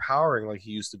not overpowering like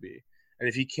he used to be. And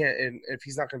if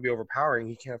he's not going to be overpowering,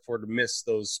 he can't afford to miss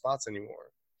those spots anymore.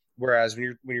 Whereas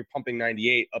when you're pumping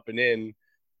 98 up and in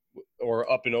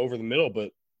or up and over the middle, but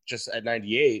just at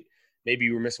 98, maybe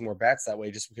you were missing more bats that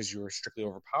way just because you were strictly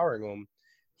overpowering him.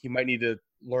 He might need to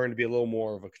learn to be a little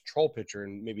more of a control pitcher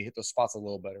and maybe hit those spots a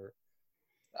little better.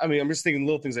 I mean, I'm just thinking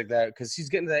little things like that because he's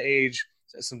getting to that age,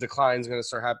 some decline is going to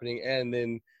start happening, and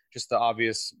then just the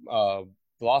obvious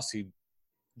velocity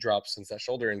drop since that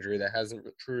shoulder injury that hasn't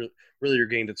really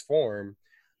regained its form.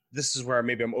 This is where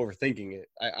maybe I'm overthinking it.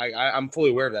 I'm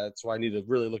fully aware of that, so I need to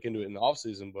really look into it in the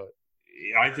offseason. But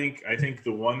I think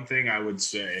the one thing I would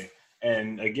say,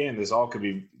 and again, this all could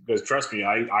be because trust me,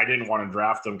 I didn't want to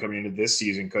draft them coming into this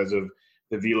season because of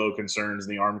the velo concerns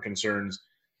and the arm concerns.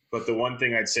 But the one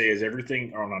thing I'd say is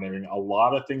a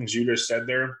lot of things you just said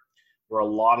there were a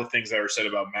lot of things that were said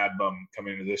about Mad Bum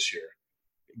coming into this year.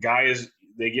 Guys,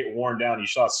 they get worn down. You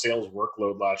saw Sale's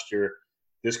workload last year.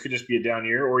 this could just be a down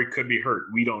year, or he could be hurt.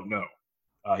 We don't know.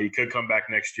 He could come back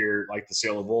next year like the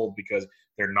Sale of old because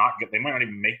they might not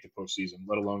even make the postseason,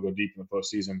 let alone go deep in the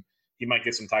postseason. He might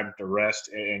get some time to rest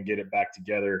and get it back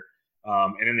together.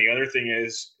 And then the other thing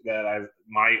is that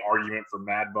my argument for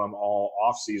Mad Bum all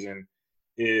offseason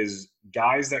is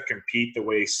guys that compete the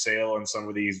way Sale and some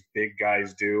of these big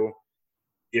guys do,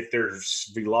 if their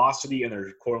velocity and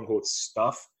their quote-unquote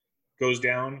stuff goes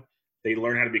down, they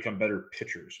learn how to become better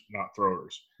pitchers, not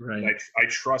throwers. Right. I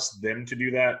trust them to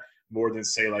do that more than,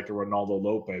 say, like a Ronaldo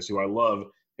Lopez, who I love,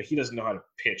 but he doesn't know how to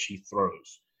pitch. He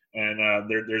throws. And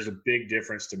there's a big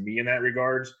difference to me in that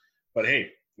regards. But, hey,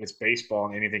 it's baseball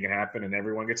and anything can happen and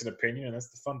everyone gets an opinion, and that's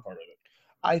the fun part of it.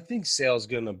 I think Sale's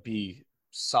going to be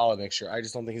solid next year. I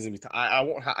just don't think he's going to be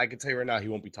I can tell you right now he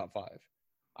won't be top 5.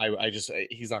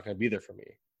 He's not going to be there for me.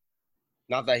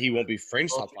 Not that he won't be fringe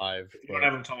top 5. If you don't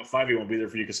have him top 5, he won't be there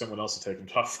for you because someone else will take him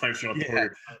top 5.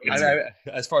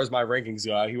 As far as my rankings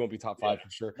go, he won't be top 5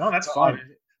 for sure. No, that's fine.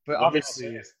 But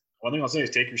obviously, one thing I'll say is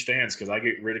take your stance, because I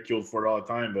get ridiculed for it all the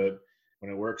time. But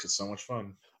when it works, it's so much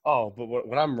fun. Oh, but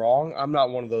when I'm wrong, I'm not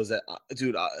one of those that,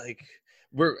 dude. I think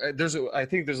there's a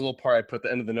little part I put at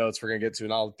the end of the notes we're gonna get to,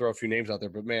 and I'll throw a few names out there.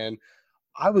 But man,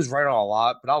 I was right on a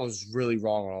lot, but I was really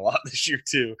wrong on a lot this year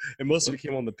too, and most of it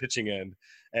came on the pitching end.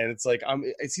 And it's like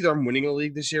it's either I'm winning a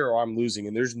league this year or I'm losing,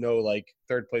 and there's no like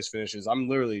third place finishes. I'm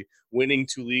literally winning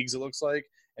 2 leagues, it looks like,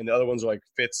 and the other ones are like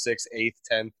 5th, 6th, 8th,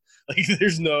 10th. Like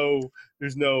there's no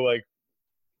like,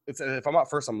 if I'm not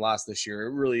first, I'm last this year.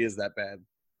 It really is that bad.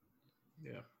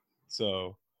 Yeah.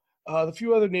 So the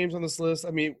few other names on this list,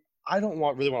 I mean, I don't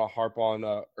really want to harp on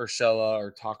Urshela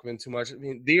or Tauchman too much. I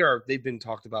mean, they've been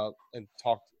talked about and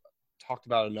talked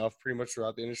about enough pretty much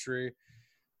throughout the industry.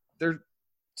 They're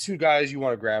 2 guys you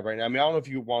want to grab right now. I mean, I don't know if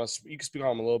you can speak on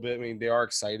them a little bit. I mean, they are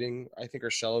exciting. I think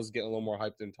Urshela's getting a little more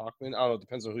hyped than Tauchman. I don't know. It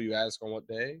depends on who you ask on what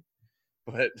day.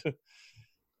 But,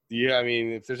 yeah, I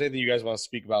mean, if there's anything you guys want to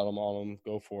speak about on them,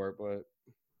 go for it. But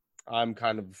I'm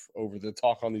kind of over the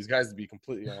talk on these guys, to be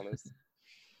completely honest.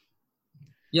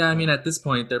 Yeah, I mean, at this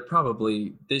point,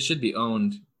 they should be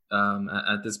owned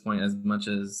at this point as much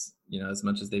as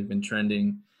they've been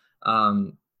trending.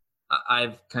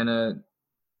 I've kind of,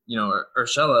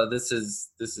 Urshela, this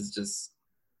is just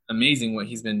amazing what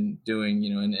he's been doing,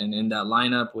 and in that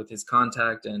lineup with his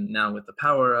contact and now with the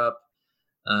power up.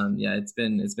 It's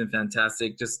been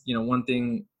fantastic. Just,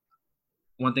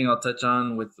 one thing I'll touch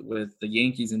on with the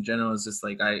Yankees in general is just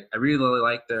like I really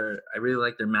like their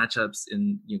matchups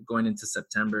in going into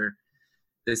September.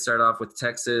 They start off with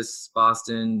Texas,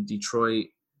 Boston, Detroit,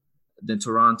 then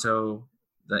Toronto,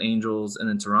 the Angels, and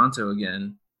then Toronto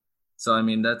again. So I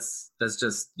mean that's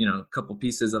just a couple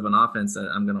pieces of an offense that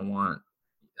I'm gonna want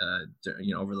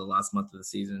over the last month of the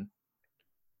season.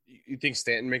 You think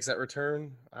Stanton makes that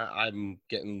return? I'm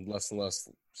getting less and less.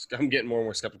 I'm getting more and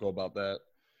more skeptical about that.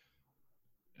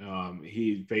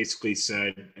 He basically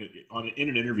said in an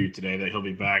interview today that he'll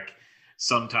be back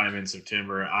sometime in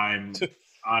September. I'm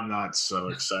not so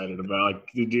excited about, like,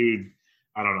 the dude.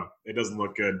 I don't know. It doesn't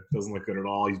look good. Doesn't look good at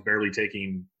all. He's barely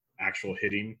taking actual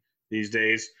hitting these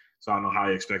days. So I don't know how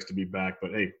he expects to be back.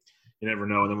 But hey, you never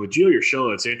know. And then with Gio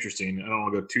Urshela, it's interesting. I don't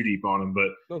want to go too deep on him, but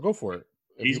no, go for it.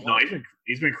 He's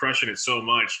been crushing it so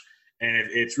much. And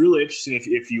it's really interesting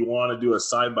if you want to do a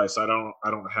side-by-side.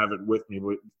 I don't have it with me,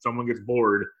 but if someone gets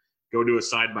bored, go do a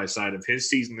side-by-side of his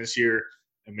season this year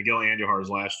and Miguel Andujar's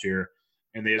last year.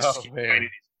 And they just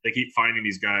keep finding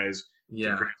these guys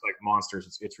like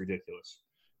monsters. It's ridiculous.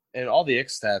 And all the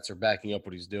X stats are backing up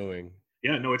what he's doing.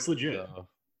 Yeah, no, it's legit.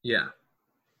 Yeah.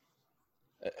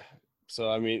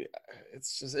 So, I mean,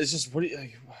 it's just what do you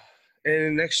like?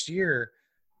 And next year,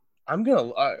 I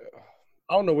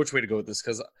don't know which way to go with this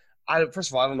because first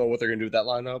of all, I don't know what they're going to do with that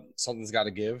lineup. Something's got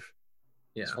to give.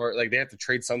 Yeah. They have to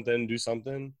trade something, do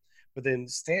something. But then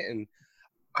Stanton,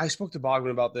 I spoke to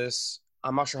Bogman about this.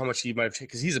 I'm not sure how much he might have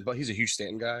changed because he's a huge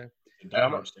Stanton guy.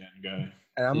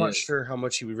 And I'm not sure how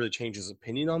much he would really change his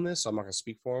opinion on this, so I'm not going to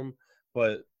speak for him.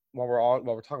 But while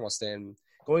we're talking about Stanton,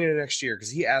 going into next year,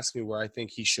 because he asked me where I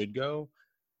think he should go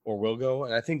or will go,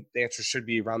 and I think the answer should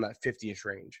be around that 50-ish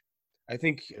range. I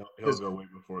think he'll go way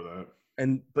before that.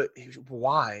 But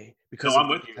why? Because I'm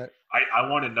with you. I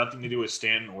wanted nothing to do with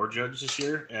Stanton or Judge this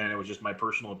year, and it was just my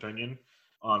personal opinion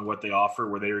on what they offer,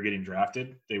 where they were getting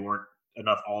drafted. They weren't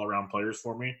enough all-around players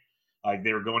for me. Like,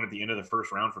 they were going at the end of the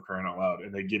first round for crying out loud,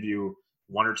 and they give you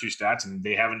 1 or 2 stats, and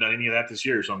they haven't done any of that this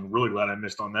year, so I'm really glad I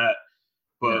missed on that.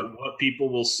 But what people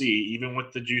will see, even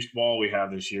with the juiced ball we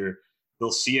have this year,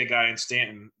 they'll see a guy in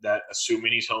Stanton that,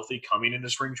 assuming he's healthy coming into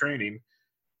spring training,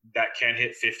 that can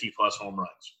hit 50-plus home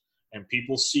runs. And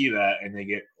people see that and they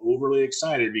get overly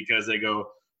excited because they go,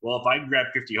 well, if I can grab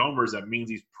 50 homers, that means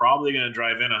he's probably going to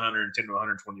drive in 110 to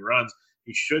 120 runs.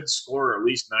 He should score at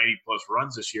least 90-plus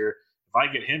runs this year. If I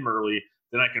get him early,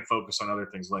 then I can focus on other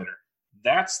things later.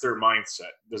 That's their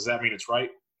mindset. Does that mean it's right?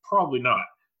 Probably not.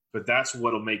 But that's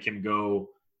what will make him go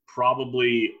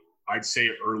probably, I'd say,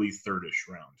 early third-ish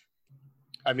round.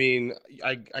 I mean,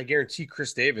 I guarantee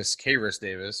Chris Davis, K-Rist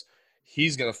Davis,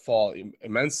 he's going to fall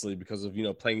immensely because of,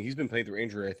 playing. He's been playing through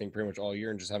injury, I think, pretty much all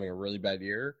year and just having a really bad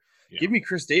year. Yeah. Give me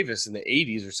Chris Davis in the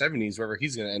 80s or 70s, wherever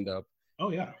he's going to end up. Oh,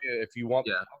 yeah. If you want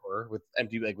power with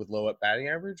empty, with low batting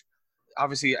average.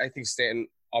 Obviously, I think Stanton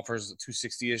offers a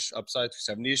 260-ish upside,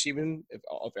 270-ish even, if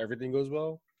everything goes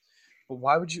well. But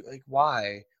why would you,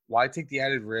 why? Why take the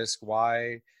added risk?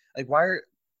 Why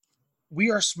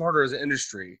we are smarter as an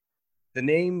industry. The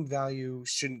name value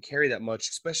shouldn't carry that much,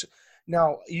 especially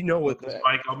now.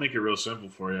 Mike, I'll make it real simple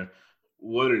for you.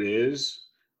 What it is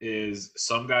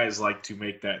some guys like to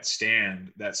make that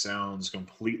stand that sounds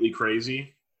completely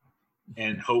crazy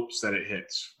and hopes that it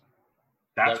hits.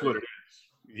 That's what it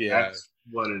is. Yeah, that's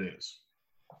what it is.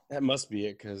 That must be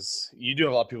it, because you do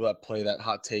have a lot of people that play that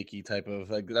hot takey type of,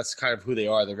 that's kind of who they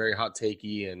are. They're very hot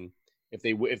takey, and if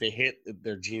they hit,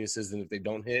 they're geniuses, and if they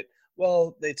don't hit,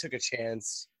 well, they took a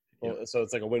chance. Well, so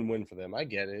it's like a win-win for them. I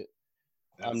get it.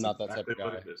 I'm not that type of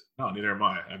guy. No, neither am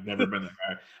I. I've never been that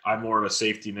guy. I'm more of a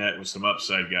safety net with some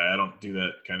upside guy. I don't do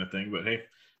that kind of thing, but hey,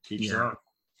 keep strong.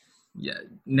 Yeah.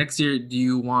 Next year, do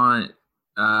you want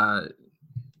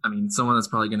someone that's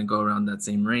probably going to go around that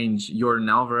same range, Yordan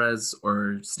Alvarez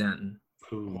or Stanton?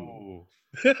 Ooh.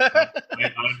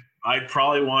 I'd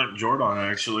probably want Jordan,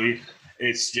 actually.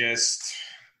 It's just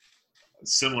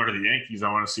similar to the Yankees.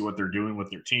 I want to see what they're doing with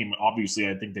their team. Obviously,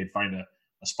 I think they'd find a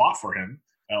spot for him.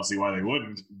 I don't see why they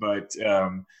wouldn't. But,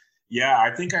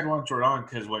 I think I'd want Jordan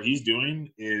because what he's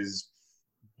doing is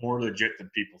more legit than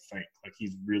people think. Like,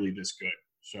 he's really this good.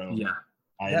 So,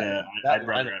 I'd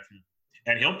rather have him.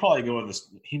 And he'll probably go in this.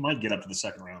 He might get up to the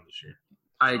second round this year.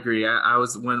 I agree. I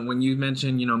was when you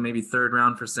mentioned, maybe third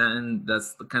round for Stanton,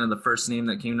 that's kind of the first name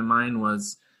that came to mind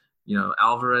was,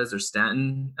 Alvarez or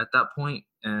Stanton at that point.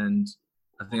 And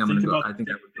I think I would go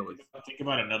with. Think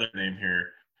about another name here.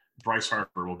 Bryce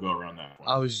Harper will go around that point.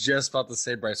 I was just about to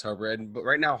say Bryce Harper, but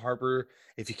right now Harper,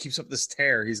 if he keeps up this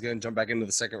tear, he's going to jump back into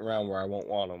the second round where I won't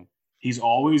want him. He's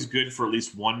always good for at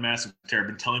least one massive tear. I've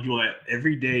been telling people that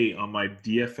every day on my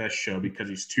DFS show because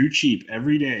he's too cheap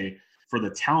every day for the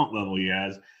talent level he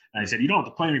has. And I said, you don't have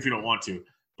to play him if you don't want to,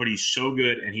 but he's so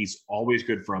good, and he's always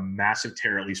good for a massive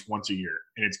tear at least once a year,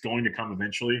 and it's going to come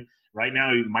eventually. Right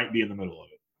now, he might be in the middle of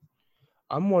it.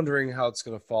 I'm wondering how it's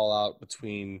going to fall out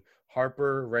between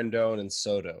Harper, Rendon, and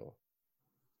Soto.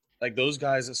 Like those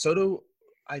guys, Soto,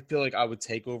 I feel like I would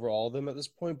take over all of them at this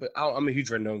point, but I'm a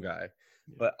huge Rendon guy.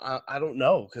 But I don't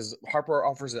know, because Harper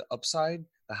offers an upside,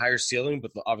 the higher ceiling,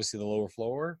 but obviously the lower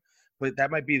floor. But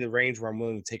that might be the range where I'm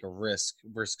willing to take a risk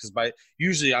versus because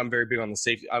usually I'm very big on the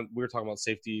safety. We were talking about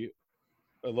safety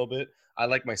a little bit. I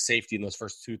like my safety in those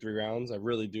first 2-3 rounds. I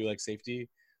really do like safety.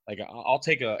 Like I'll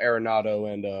take a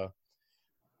Arenado and a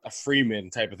Freeman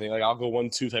type of thing. Like I'll go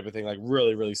 1-2 type of thing, like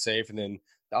really, really safe. And then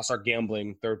I'll start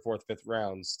gambling 3rd, 4th, 5th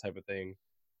rounds type of thing.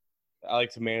 I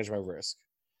like to manage my risk.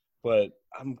 But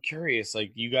I'm curious,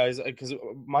 like you guys, because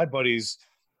my buddies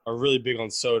are really big on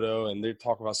Soto, and they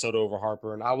talk about Soto over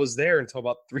Harper. And I was there until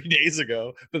about 3 days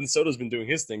ago, but then Soto's been doing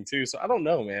his thing too. So I don't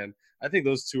know, man. I think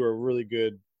those two are really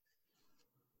good.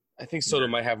 I think Soto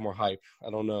might have more hype.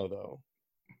 I don't know, though.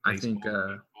 I think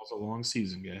it's a long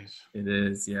season, guys. It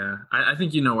is, yeah. I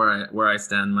think you know where I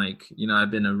stand, Mike. I've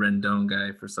been a Rendon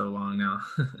guy for so long now.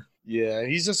 Yeah,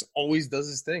 he just always does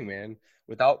his thing, man.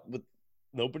 With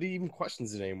nobody even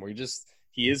questions it anymore.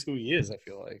 He is who he is, I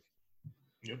feel like.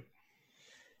 Yep.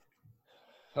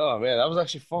 Oh, man, that was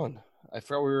actually fun. I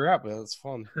forgot where we were at, but that's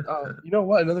fun. You know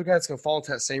what? Another guy that's going to fall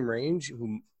into that same range,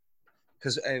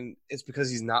 and it's because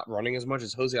he's not running as much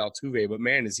as Jose Altuve, but,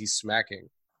 man, is he smacking.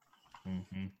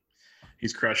 Mm-hmm.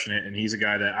 He's crushing it, and he's a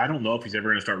guy that I don't know if he's ever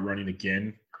going to start running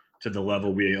again to the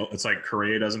level it's like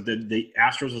Correa doesn't. The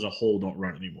Astros as a whole don't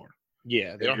run anymore.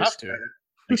 Yeah, they don't have to.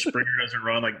 Like Springer doesn't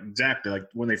run. Like exactly. Like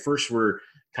when they first were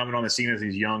coming on the scene as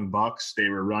these young bucks, they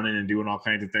were running and doing all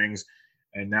kinds of things.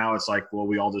 And now it's like, well,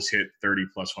 we all just hit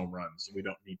 30-plus home runs. We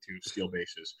don't need to steal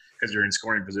bases because you're in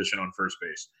scoring position on first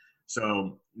base.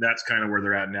 So that's kind of where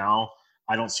they're at now.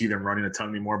 I don't see them running a ton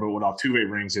anymore. But what Altuve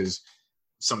brings is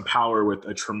some power with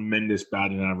a tremendous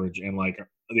batting average and like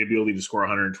the ability to score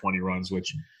 120 runs,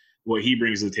 which what he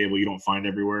brings to the table you don't find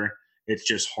everywhere. It's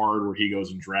just hard where he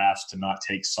goes in drafts to not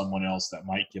take someone else that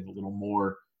might give a little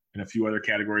more in a few other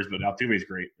categories. But Altuve is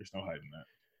great. There's no hiding that.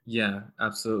 Yeah,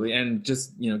 absolutely. And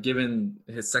just, given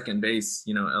his second base,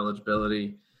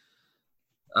 eligibility,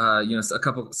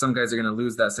 some guys are going to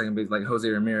lose that second base, like Jose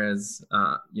Ramirez.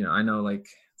 I know like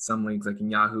some leagues, like in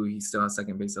Yahoo, he still has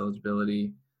second base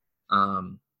eligibility.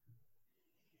 Um,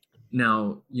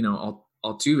 Now,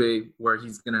 Altuve, where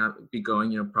he's going to be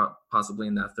going, possibly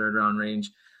in that third round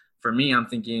range. For me, I'm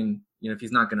thinking, if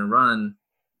he's not going to run,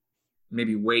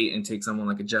 maybe wait and take someone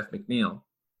like a Jeff McNeil.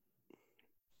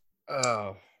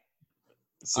 Oh,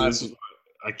 So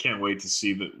I can't wait to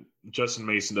see that Justin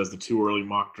Mason does the 2 early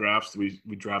mock drafts. We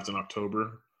draft in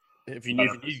October. if you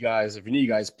need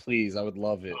guys, please, I would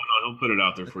love it. Oh, no, he'll put it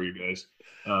out there for you guys.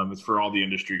 It's for all the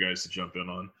industry guys to jump in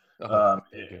on.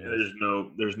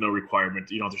 There's no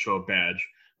requirement. You don't have to show a badge,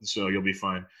 so you'll be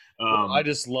fine. I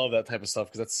just love that type of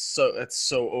stuff because that's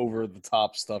so over the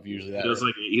top stuff. Usually,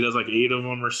 he does like 8 of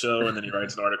them or so, and then he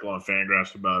writes an article on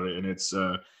Fangraphs about it, and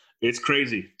it's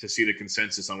crazy to see the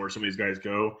consensus on where some of these guys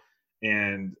go.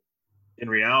 And in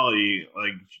reality,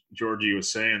 like Georgie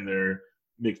was saying there,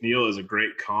 McNeil is a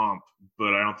great comp,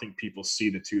 but I don't think people see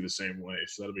the two the same way.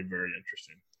 So that'll be very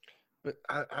interesting. But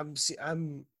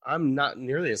I'm not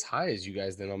nearly as high as you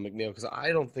guys then on McNeil because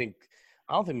I don't think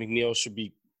McNeil should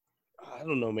be. I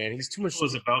don't know, man. He's too much. He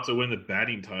was about to win the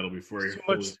batting title before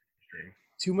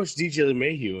too much DJ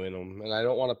LeMahieu in him, and I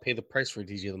don't want to pay the price for a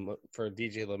DJ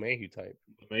LeMahieu type.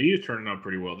 LeMahieu turned out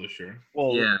pretty well this year.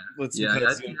 Well, I'd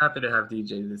be happy to have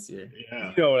DJ this year.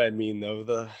 Yeah, you know what I mean,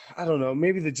 though. I don't know.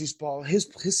 Maybe the juice ball. His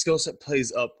skill set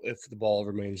plays up if the ball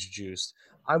remains juiced.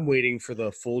 I'm waiting for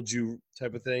the full Jew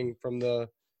type of thing from the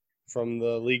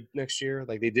league next year.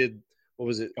 Like they did. What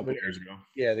was it? A couple years ago.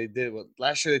 Yeah, they did.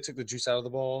 Last year they took the juice out of the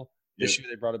ball. This year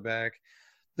they brought it back.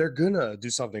 They're gonna do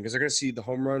something because they're gonna see the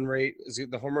home run rate.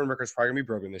 The home run record is probably gonna be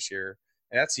broken this year,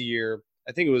 and that's a year.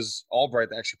 I think it was Albright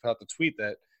that actually put out the tweet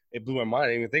that it blew my mind. I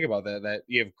didn't even think about that. That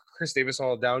you have Chris Davis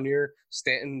on a down year,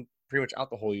 Stanton pretty much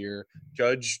out the whole year,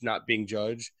 Judge not being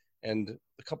Judge, and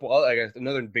a couple other, I guess,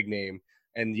 another big name,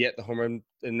 and yet the home run,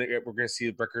 and we're gonna see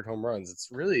record home runs. It's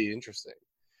really interesting.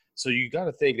 So you got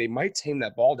to think they might tame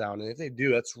that ball down, and if they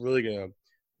do, that's really gonna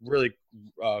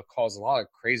cause a lot of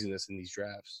craziness in these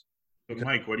drafts. But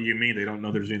Mike, what do you mean they don't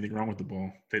know there's anything wrong with the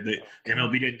ball?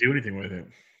 MLB didn't do anything with it.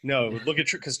 No, look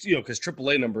at because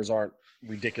AAA numbers aren't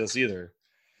ridiculous either.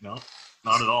 No,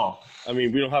 not at all. I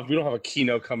mean, we don't have a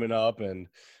Keno coming up, and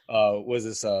was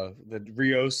this the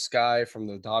Rios guy from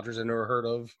the Dodgers I never heard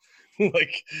of,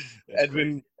 like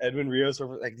Edwin Rios.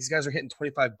 Like these guys are hitting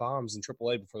 25 bombs in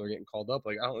AAA before they're getting called up.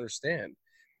 Like I don't understand.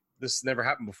 This never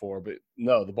happened before, but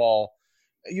no, the ball.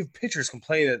 You have pitchers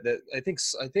complain that I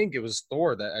think it was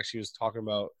Thor that actually was talking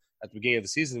about at the beginning of the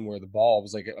season where the ball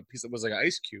was like a piece that was like an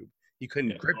ice cube. He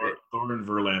couldn't grip it. Thor and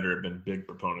Verlander have been big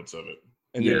proponents of it.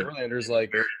 And then Verlander's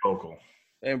like very vocal.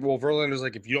 And Verlander's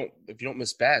like if you don't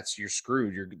miss bats, you're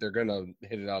screwed. They're gonna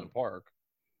hit it out of the park.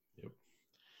 Yep.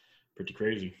 Pretty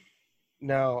crazy.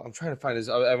 Now I'm trying to find his.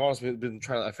 I've honestly been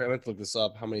trying. I meant to look this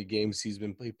up. How many games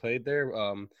he played there?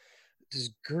 Does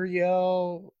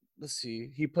Gurriel? Let's see.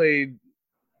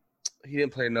 He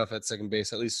didn't play enough at second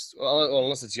base, at least,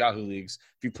 unless it's Yahoo leagues.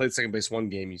 If you played second base one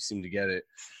game, you seem to get it.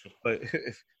 But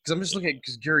because I'm just looking at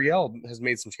because Gurriel has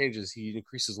made some changes. He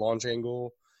increased his launch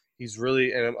angle. He's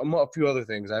really and a few other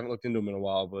things. I haven't looked into him in a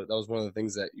while, but that was one of the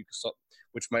things that you saw,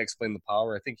 which might explain the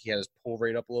power. I think he had his pull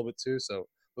rate up a little bit too, so it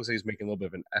looks like he's making a little bit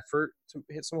of an effort to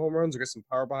hit some home runs or get some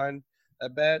power behind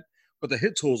that bat. But the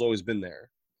hit tool's always been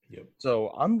there. Yep.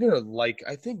 So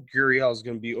I think Gurriel is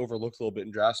gonna be overlooked a little bit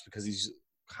in drafts because he's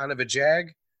kind of a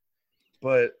jag,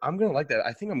 but I'm gonna like that.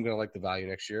 I think I'm gonna like the value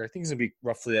next year. I think he's gonna be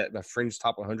roughly that fringe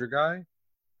top 100 guy,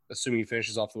 assuming he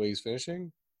finishes off the way he's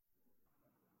finishing.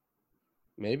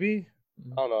 Maybe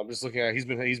I don't know. I'm just looking at he's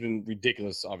been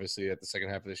ridiculous, obviously, at the second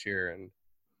half of this year, and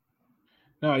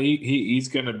no, he's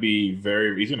gonna be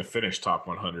he's gonna finish top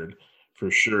 100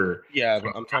 for sure. Yeah,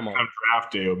 but I'm talking about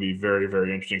draft day will be very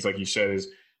very interesting. It's like you said,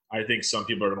 I think some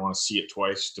people are gonna want to see it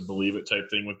twice to believe it type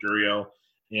thing with Gurriel.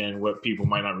 And what people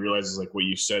might not realize is like what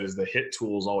you said is the hit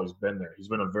tool has always been there. He's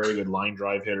been a very good line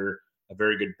drive hitter, a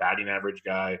very good batting average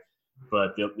guy,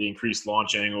 but the increased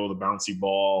launch angle, the bouncy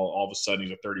ball, all of a sudden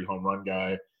he's a 30 home run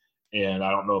guy. And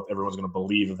I don't know if everyone's going to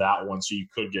believe that one, so you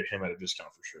could get him at a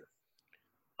discount for sure.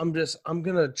 I'm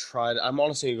going to try – I'm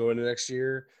honestly going to go into next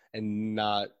year and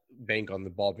not bank on the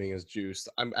ball being as juiced.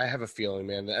 I have a feeling,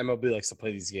 man, the MLB likes to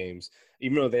play these games,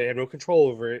 even though they have no control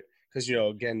over it. Because,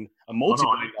 again, a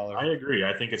multi-million dollar. I agree.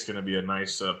 I think it's going to be a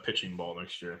nice pitching ball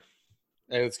next year.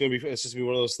 And it's just going to be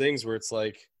one of those things where it's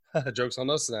like, joke's on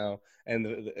us now. And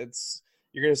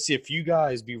You're gonna see a few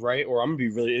guys be right, or I'm gonna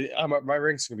be my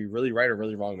rank's gonna be really right or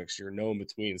really wrong next year. No in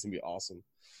between. It's gonna be awesome.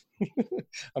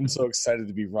 I'm so excited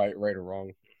to be right or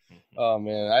wrong. Oh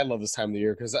man, I love this time of the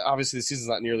year because obviously the season's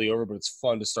not nearly over, but it's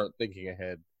fun to start thinking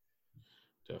ahead.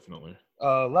 Definitely.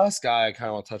 Last guy I kind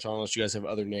of want to touch on, unless you guys have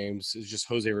other names, is just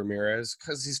Jose Ramirez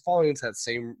because he's falling into that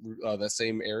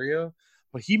same area.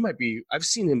 But he might be. I've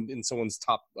seen him in someone's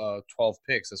top 12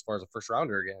 picks as far as a first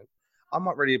rounder again. I'm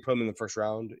not ready to put him in the first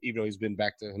round, even though he's been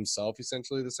back to himself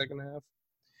essentially the second half.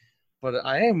 But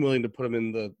I am willing to put him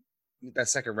in that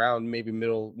second round, maybe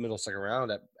middle second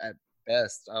round at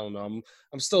best. I don't know.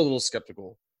 I'm still a little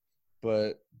skeptical,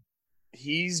 but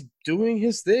he's doing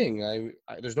his thing.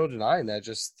 There's no denying that.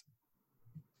 Just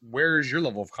where is your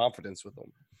level of confidence with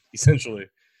him, essentially?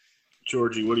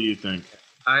 Georgie, what do you think?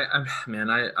 I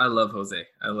love Jose.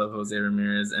 I love Jose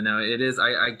Ramirez, and now it is.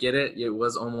 I get it. It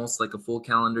was almost like a full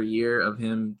calendar year of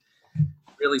him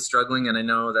really struggling, and I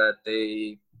know that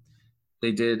they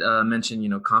did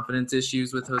mention confidence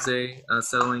issues with Jose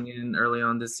settling in early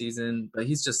on this season, but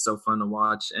he's just so fun to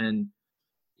watch. And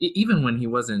even when he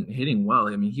wasn't hitting well,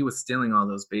 I mean, he was stealing all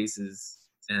those bases,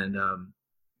 and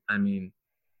I mean,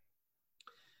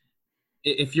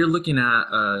 if you're looking at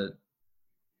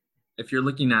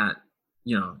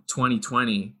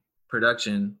 2020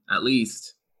 production, at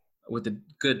least with a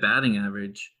good batting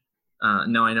average.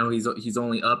 No, I know he's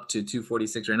only up to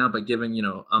 246 right now, but given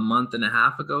a month and a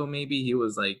half ago, maybe he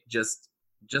was like just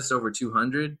over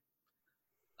 200.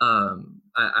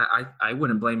 I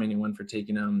wouldn't blame anyone for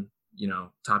taking him,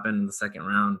 top end in the second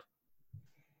round.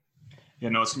 Yeah,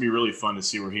 no, it's gonna be really fun to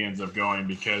see where he ends up going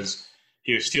because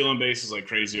he was stealing bases like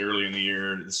crazy early in the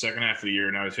year. The second half of the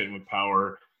year, now he's hitting with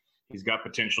power. He's got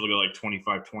potential to go like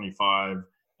 25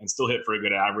 and still hit for a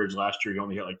good average. Last year, he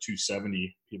only hit like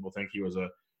 270. People think he was a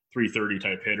 330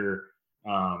 type hitter.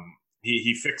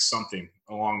 He fixed something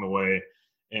along the way.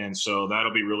 And so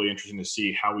that'll be really interesting to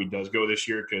see how he does go this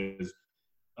year because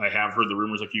I have heard the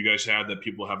rumors like you guys had that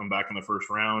people have him back in the first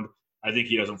round. I think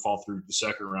he doesn't fall through the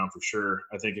second round for sure.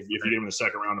 I think if you get him in the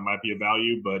second round, it might be a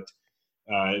value, but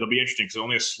it'll be interesting because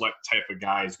only a select type of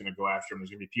guy is going to go after him.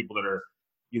 There's going to be people that are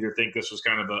either think this was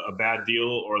kind of a bad deal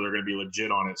or they're going to be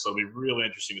legit on it. So it'll be really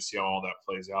interesting to see how all that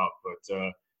plays out.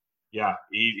 But, yeah,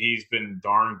 he's been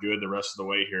darn good the rest of the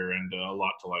way here and a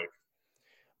lot to like.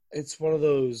 It's one of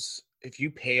those, if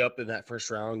you pay up in that first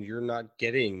round, you're not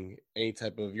getting any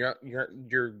type of –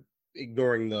 you're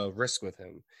ignoring the risk with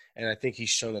him. And I think he's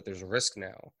shown that there's a risk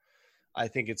now. I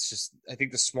think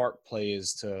the smart play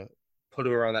is to put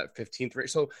him around that 15th rate.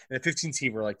 So in a 15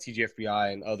 teamer like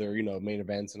TGFBI and other, main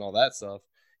events and all that stuff,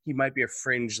 he might be a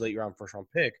fringe late round first round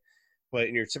pick, but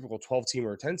in your typical 12 teamer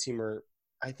or 10 teamer,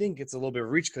 I think it's a little bit of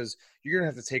reach because you're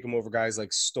gonna have to take him over guys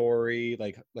like Story,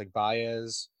 like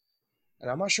Baez,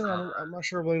 and I'm not sure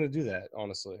I'm willing to do that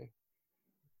honestly.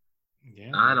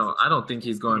 Yeah, I don't think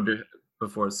he's going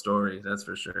before Story. That's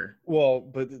for sure. Well,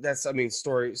 but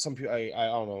Story. Some people, I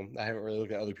don't know. I haven't really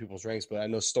looked at other people's ranks, but I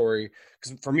know Story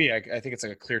because for me, I think it's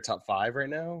like a clear top 5 right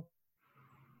now,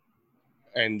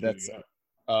 and that's.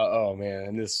 Oh man,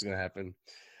 and this is gonna happen.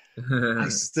 I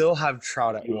still have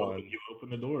Trout at 1. You open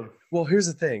the door. Well, here's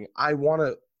the thing.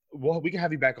 We can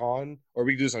have you back on, or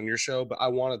we can do this on your show. But I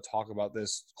want to talk about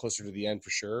this closer to the end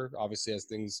for sure. Obviously, as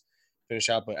things finish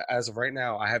out. But as of right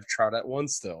now, I have Trout at 1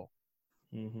 still,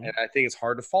 and I think it's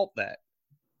hard to fault that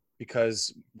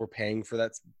because we're paying for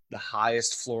the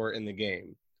highest floor in the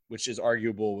game, which is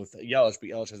arguable with Yelich, but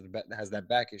Yelich has that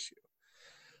back issue.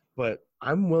 But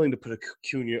I'm willing to put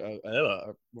Acuna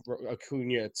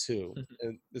at 2,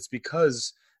 and it's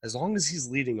because as long as he's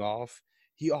leading off,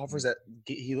 he offers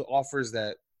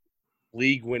that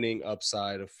league-winning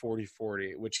upside of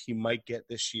 40-40, which he might get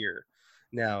this year.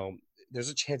 Now, there's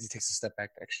a chance he takes a step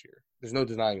back next year. There's no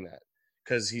denying that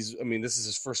because this is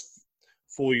his first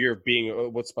full year of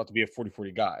being what's about to be a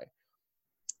 40-40 guy.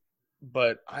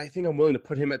 But I think I'm willing to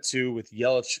put him at 2 with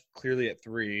Yelich clearly at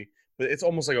 3. But it's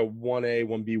almost like a 1A,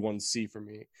 1B, 1C for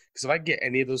me. Because if I get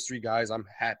any of those 3 guys, I'm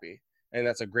happy. And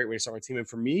that's a great way to start my team. And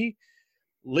for me,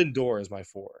 Lindor is my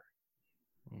 4.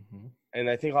 And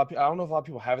I think I don't know if a lot of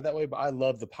people have it that way, but I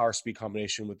love the power speed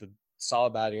combination with the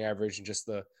solid batting average and just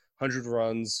the 100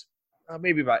 runs,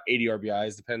 maybe about 80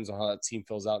 RBIs, depends on how that team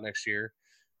fills out next year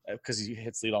because he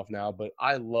hits leadoff now. But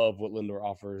I love what Lindor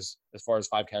offers as far as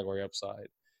 5 category upside.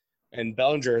 And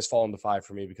Bellinger has fallen to 5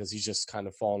 for me because he's just kind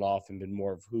of fallen off and been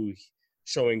more of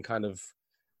showing kind of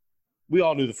 – we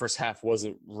all knew the first half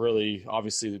wasn't really –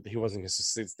 obviously, he wasn't going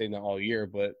to stay down all year,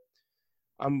 but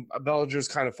Bellinger's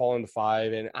kind of fallen to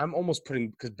 5. And I'm almost putting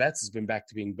 – because Betts has been back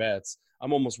to being Betts,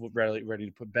 I'm almost ready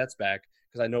to put Betts back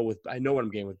because I know what I'm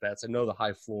getting with Betts. I know the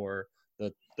high floor,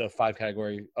 the 5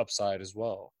 category upside as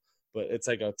well. But it's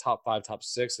like a top 5, top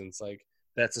 6, and it's like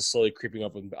that's just slowly creeping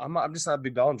up. I'm just not a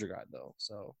big Bellinger guy though,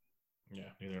 so yeah,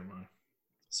 neither am I.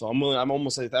 So I'm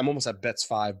almost at Betts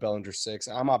 5, Bellinger 6.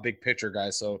 I'm not a big pitcher guy,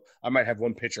 so I might have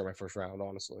one pitcher in my first round,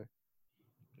 honestly.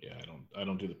 Yeah, I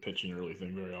don't do the pitching early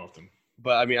thing very often.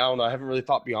 But I mean, I don't know. I haven't really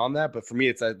thought beyond that. But for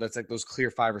me, that's like those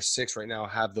clear 5 or 6 right now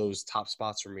have those top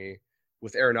spots for me.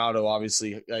 With Arenado,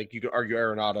 obviously, like you could argue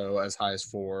Arenado as high as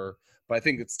 4, but I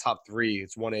think it's top 3.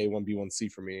 It's 1A, 1B,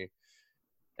 1C for me.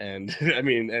 And I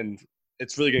mean, and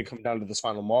it's really going to come down to this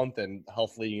final month and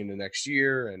health leading into next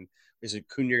year. And is it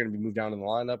Cunha going to be moved down in the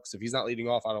lineup? Because if he's not leading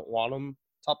off, I don't want him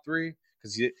top 3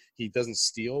 because he doesn't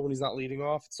steal when he's not leading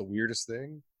off. It's the weirdest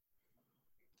thing.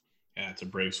 Yeah, it's a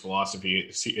Braves philosophy.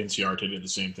 NCR did the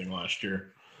same thing last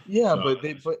year. Yeah, so, but the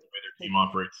way their team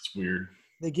operates is weird.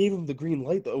 They gave him the green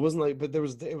light though. It wasn't like, but it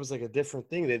was like a different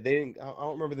thing. They didn't. I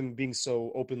don't remember them being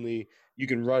so openly. You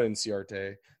can run in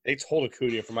Ciarte. They told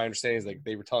Acuna, from my understanding, is like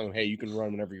they were telling him, "Hey, you can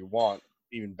run whenever you want,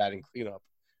 even batting cleanup."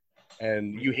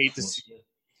 And you hate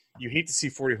to see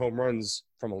 40 home runs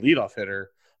from a leadoff hitter,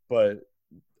 but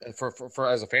for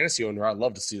as a fantasy owner, I'd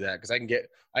love to see that because I can get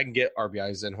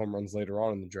RBIs and home runs later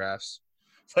on in the drafts.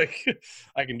 Like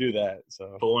I can do that.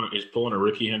 So he's pulling a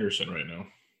Ricky Henderson right now.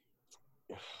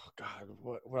 God,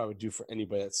 what I would do for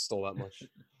anybody that stole that much.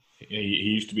 He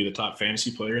used to be the top fantasy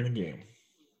player in the game.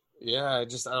 Yeah, I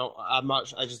just don't know.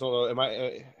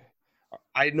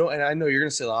 I know you're going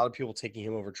to see a lot of people taking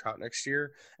him over Trout next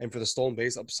year. And for the stolen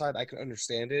base upside, I can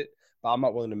understand it, but I'm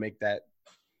not willing to make that.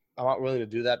 I'm not willing to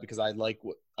do that because I like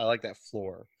that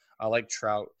floor. I like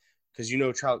Trout because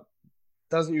Trout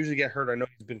doesn't usually get hurt. I know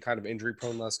he's been kind of injury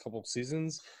prone the last couple of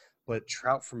seasons, but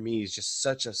Trout for me is just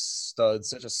such a stud,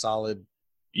 such a solid.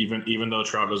 Even though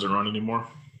Trout doesn't run anymore,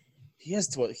 he has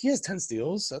 10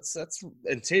 steals. That's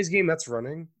in today's game. That's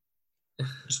running.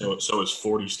 So it's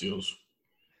 40 steals.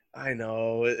 I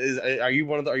know. Are you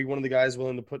one of the guys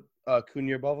willing to put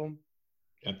Cunha above him?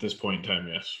 At this point in time,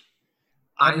 yes.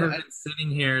 I have been sitting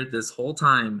here this whole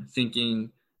time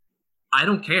thinking, I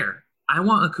don't care. I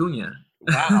want Acuna.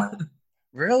 Wow.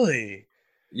 Really?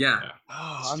 Yeah.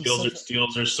 Oh,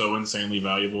 steals are so insanely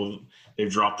valuable.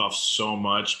 They've dropped off so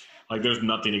much. Like, there's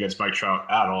nothing against Mike Trout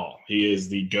at all. He is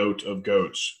the GOAT of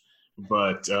GOATs.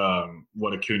 But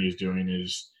what Acuna is doing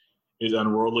is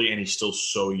unworldly, and he's still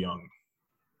so young.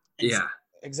 Yeah.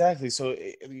 Exactly. So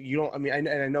you don't. I mean,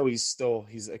 I know he's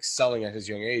excelling at his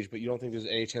young age, but you don't think there's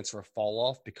any chance for a fall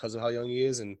off because of how young he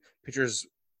is. And pitchers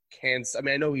can. I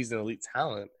mean, I know he's an elite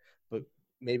talent, but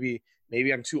maybe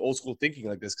I'm too old school thinking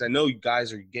like this because I know you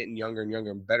guys are getting younger and younger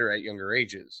and better at younger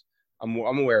ages. I'm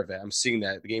aware of that. I'm seeing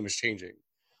that the game is changing,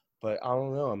 but I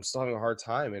don't know. I'm still having a hard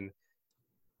time, and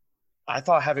I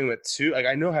thought having him at 2. Like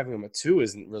I know having him at 2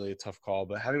 isn't really a tough call,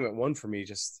 but having him at 1 for me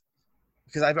just.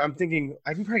 Because I'm thinking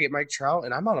I can probably get Mike Trout,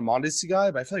 and I'm not a Mondesi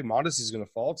guy, but I feel like Mondesi is going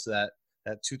to fall to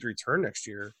that 2-3 turn next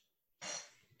year.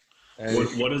 And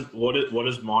what has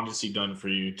Mondesi done for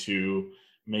you to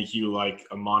make you like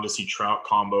a Mondesi Trout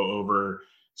combo over,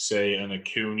 say, an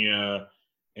Acuna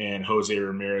and Jose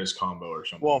Ramirez combo or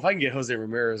something? Well, if I can get Jose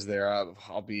Ramirez there,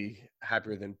 I'll be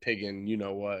happier than Piggin, you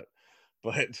know what.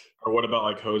 But or what about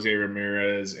like Jose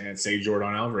Ramirez and say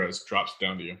Jordan Alvarez drops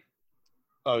down to you?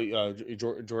 Oh,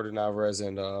 Jordan Alvarez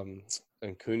and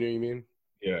Cunha, you mean?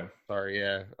 Yeah. Sorry,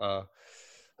 yeah.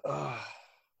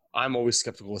 I'm always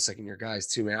skeptical of second-year guys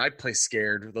too, man. I play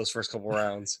scared those first couple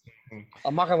rounds.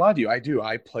 I'm not gonna lie to you, I do.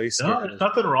 I play scared. No, there's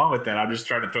nothing wrong with that. I'm just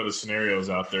trying to throw the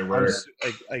scenarios out there where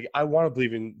I want to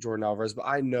believe in Jordan Alvarez, but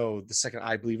I know the second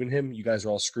I believe in him, you guys are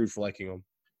all screwed for liking him.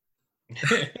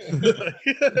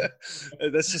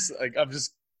 That's just like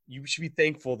you should be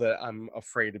thankful that I'm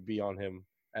afraid to be on him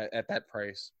at that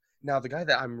price. Now, the guy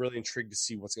that I'm really intrigued to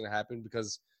see what's going to happen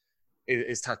because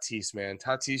is Tatis, man.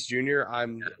 Tatis Jr.,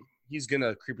 he's going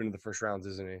to creep into the first rounds,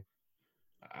 isn't he?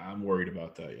 I'm worried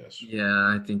about that, yes. Yeah,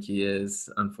 I think he is,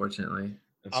 unfortunately.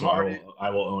 And so I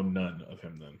will own none of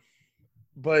him then.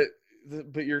 But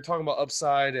you're talking about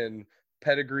upside and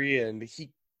pedigree, and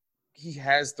he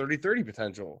has 30-30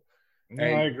 potential. No,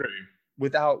 I agree.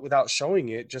 Without showing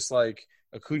it, just like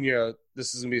Acuna,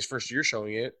 this is going to be his first year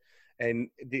showing it. And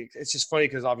it's just funny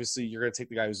because obviously you're going to take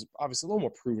the guy who's obviously a little more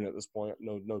proven at this point,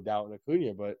 no doubt in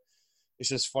Acuna. But it's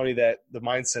just funny that the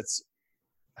mindsets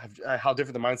how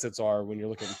different the mindsets are when you're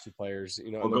looking at the two players.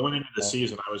 You know, well, going into the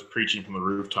season, I was preaching from the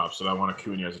rooftops that I want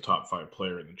Acuna as a top 5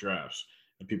 player in the drafts,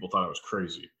 and people thought I was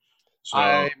crazy. So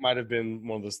I might have been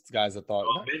one of those guys that thought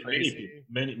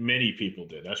many people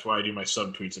did. That's why I do my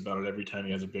subtweets about it every time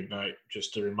he has a big night,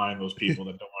 just to remind those people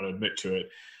that don't want to admit to it.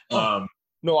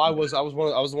 No, I was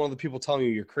one of the people telling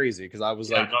you you're crazy because I was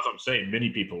Yeah, like, that's what I'm saying. Many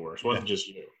people were. It wasn't just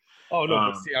you. oh no,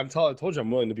 but Um, see, I told you I'm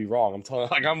willing to be wrong. I'm telling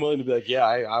like I'm willing to be like, yeah,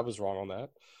 I was wrong on that.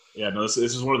 yeah, no, this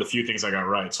is one of the few things I got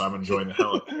right, so I'm enjoying the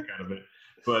hell out of it.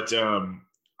 But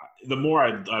the more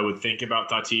I would think about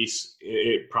Tatis,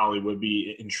 it probably would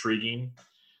be intriguing.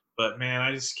 But man,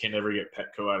 I just can never get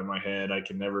Petco out of my head. I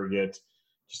can never get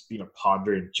just being a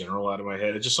Padre in general out of my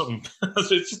head. It's just something. It's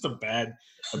just a bad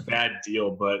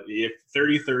deal. But if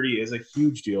 30-30 is a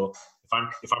huge deal,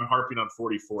 if I'm harping on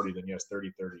 40-40, then yes, 30-30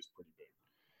 is pretty big.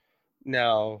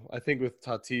 Now, I think with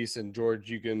Tatis and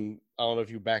George, I don't know if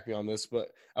you back me on this, but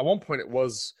at one point it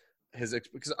was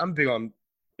because I'm big on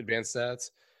advanced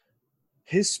stats.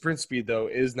 His sprint speed, though,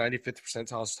 is 95th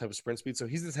percentile type of sprint speed. So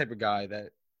he's the type of guy that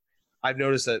I've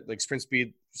noticed that, like, sprint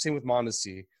speed, same with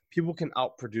Mondesi, people can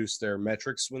outproduce their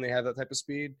metrics when they have that type of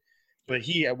speed. But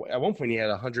at one point, he had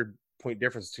a 100-point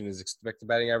difference between his expected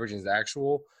batting average and his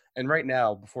actual. And right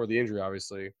now, before the injury,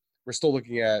 obviously, we're still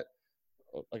looking at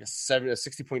like a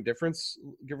 60-point difference,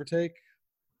 give or take.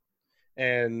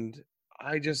 And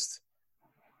I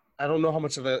don't know how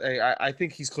much of I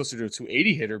think he's closer to a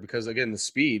 280 hitter because, again, the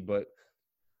speed, but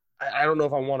I don't know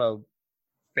if I want to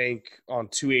bank on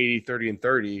 280, 30, and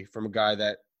 30 from a guy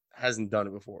that hasn't done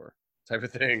it before type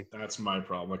of thing. That's my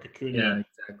problem. Like Acuna, Yeah,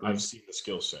 exactly. I've seen the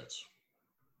skill sets.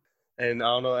 And I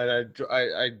don't know, and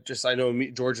I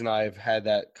know George and I have had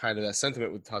that kind of that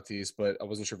sentiment with Tatis, but I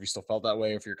wasn't sure if you still felt that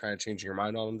way, if you're kind of changing your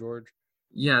mind on him, George.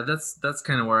 Yeah, that's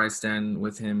kind of where I stand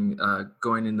with him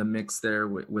going in the mix there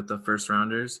with the first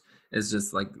rounders. Is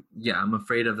just like, yeah, I'm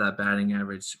afraid of that batting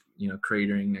average,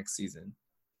 cratering next season.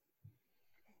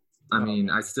 I mean,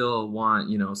 I still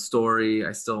want, Story.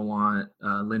 I still want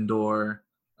Lindor.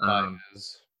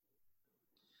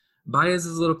 Baez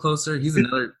is a little closer. He's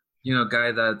another,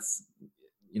 guy that's,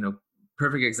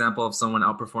 perfect example of someone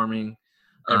outperforming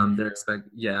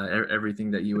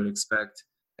everything that you would expect.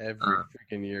 Every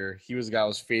freaking year. He was a guy I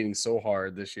was fading so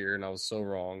hard this year, and I was so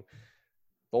wrong.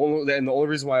 The only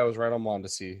reason why I was right on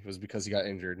Mondesi was because he got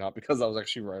injured, not because I was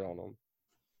actually right on him.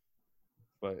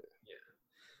 But yeah,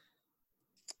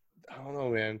 I don't know,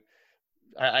 man.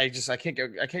 I can't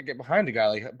get behind a guy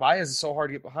like Baez is so hard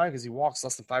to get behind because he walks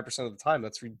less than 5% of the time.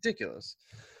 That's ridiculous.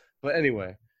 But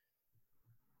anyway,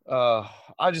 I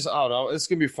don't know. It's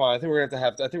gonna be fun. I think we're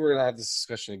gonna have this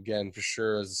discussion again for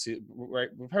sure. Probably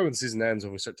when the season ends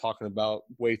when we start talking about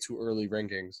way too early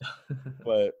rankings.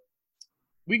 But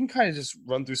we can kind of just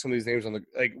run through some of these names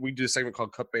we do a segment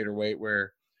called Cut Bait or Wait,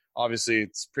 where obviously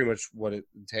it's pretty much what it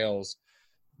entails.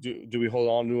 Do we hold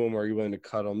on to them, or are you willing to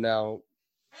cut them? Now,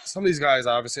 some of these guys,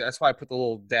 obviously, that's why I put the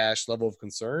little dash level of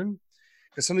concern,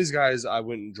 because some of these guys I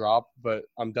wouldn't drop, but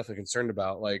I'm definitely concerned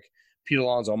about. Like Pete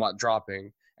Alonso, I'm not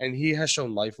dropping, and he has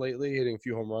shown life lately, hitting a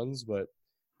few home runs, but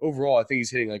overall, I think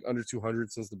he's hitting like under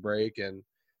 200 since the break, and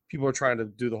people are trying to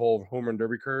do the whole home run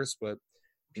derby curse, but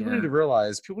people need to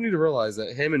realize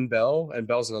that him and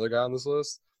Bell's another guy on this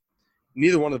list,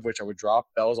 neither one of which I would drop.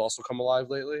 Bell's also come alive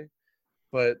lately.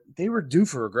 But they were due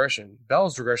for regression.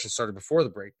 Bell's regression started before the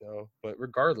break, though. But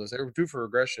regardless, they were due for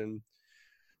regression.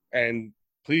 And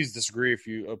please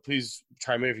please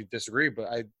chime in if you disagree. But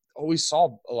I always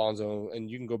saw Alonso, and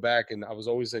you can go back, and I was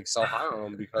always like sell high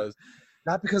on him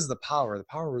not because of the power. The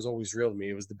power was always real to me.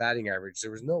 It was the batting average.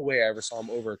 There was no way I ever saw him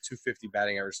over a 250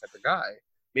 batting average type of guy,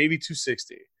 maybe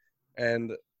 260.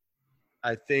 And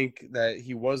I think that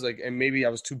he was and maybe I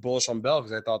was too bullish on Bell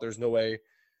because I thought there's no way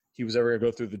he was ever going to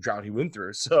go through the drought he went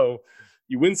through. So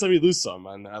you win some, you lose some.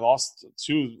 And I lost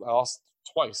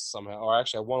twice somehow. Or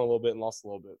actually, I won a little bit and lost a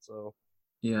little bit. So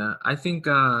yeah, I think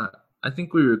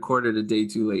we recorded a day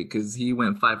too late because he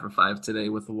went 5 for 5 today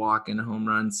with a walk and a home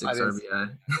run, 6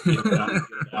 RBI. An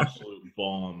absolute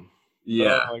bomb.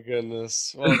 Yeah. Oh my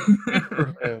goodness. Well, good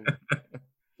for him.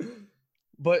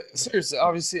 But seriously,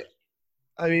 obviously.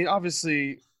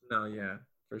 No, yeah,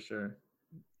 for sure.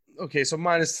 Okay, so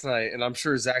minus tonight, and I'm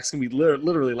sure Zach's gonna be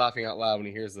literally laughing out loud when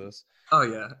he hears this. Oh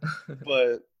yeah.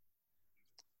 But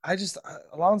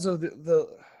Alonso,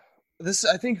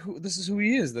 I think this is who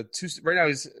he is. Right now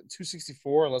he's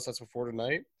 264, unless that's before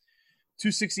tonight.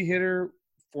 260 hitter,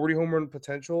 40 home run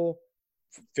potential,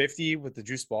 50 with the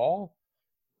juice ball.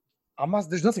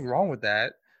 There's nothing wrong with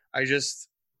that.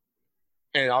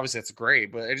 And obviously that's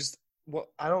great, but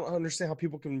I don't understand how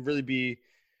people can really be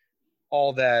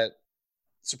all that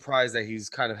surprised that he's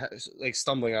kind of like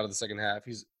stumbling out of the second half.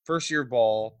 He's first year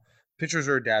ball. Pitchers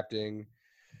are adapting.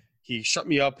 He shut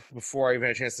me up before I even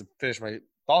had a chance to finish my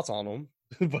thoughts on him.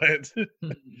 But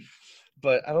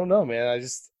I don't know, man.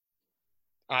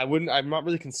 I'm not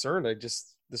really concerned.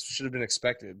 this should have been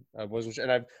expected. I wasn't,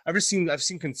 and I've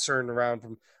seen concern around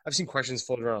I've seen questions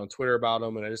floating around on Twitter about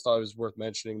him, and I just thought it was worth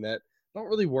mentioning that don't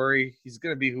really worry. He's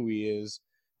going to be who he is,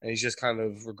 and he's just kind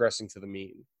of regressing to the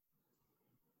mean.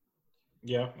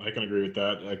 Yeah, I can agree with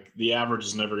that. Like the average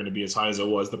is never going to be as high as it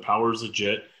was. The power is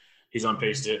legit. He's on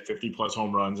pace to hit 50+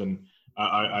 home runs, and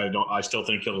I still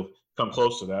think he'll come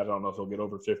close to that. I don't know if he'll get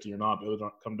over 50 or not, but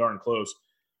it'll come darn close.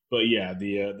 But yeah,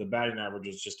 the batting average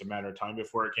is just a matter of time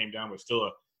before it came down. But still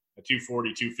a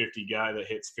 240, 250 guy that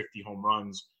hits 50 home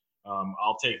runs.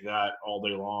 I'll take that all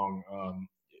day long,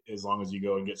 as long as you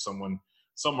go and get someone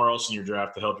somewhere else in your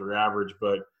draft to help your average.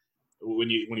 But when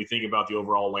you think about the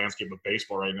overall landscape of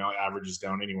baseball right now, average is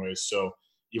down anyways. So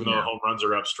even though the home runs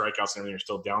are up, strikeouts and everything are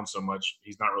still down so much,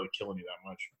 he's not really killing you that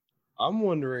much. I'm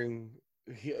wondering,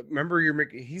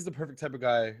 he's the perfect type of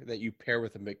guy that you pair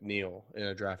with a McNeil in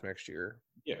a draft next year.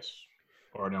 Yes.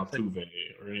 Or an Altuve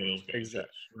or any of those guys. Exactly.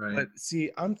 Right. But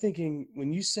see, I'm thinking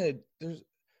when you said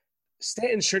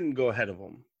Stanton shouldn't go ahead of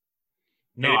him.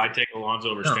 No, I take Alonso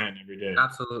over Stanton every day.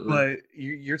 Absolutely. But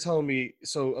you're telling me,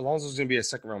 so Alonso's going to be a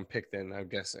second-round pick then, I'm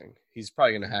guessing. He's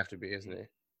probably going to have to be, isn't he?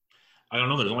 I don't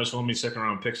know. There's only so many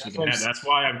second-round picks you can have. That's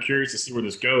why I'm curious to see where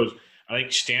this goes. I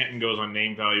think Stanton goes on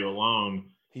name value alone.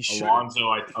 Alonso,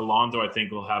 I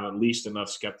think, will have at least enough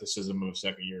skepticism of a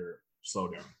second-year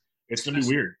slowdown. It's going to be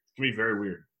weird. It's going to be very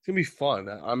weird. It's going to be fun.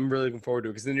 I'm really looking forward to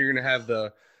it because then you're going to have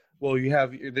the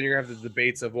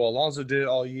debates of, well, Alonso did it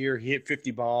all year. He hit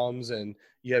 50 bombs, and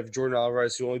you have Jordan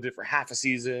Alvarez who only did it for half a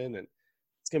season, and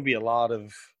it's going to be a lot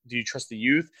of, do you trust the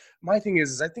youth? My thing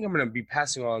is I think I'm going to be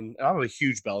passing on, and I'm a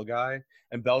huge Bell guy,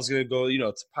 and Bell's going to go,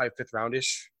 it's probably fifth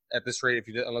roundish at this rate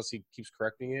unless he keeps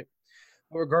correcting it.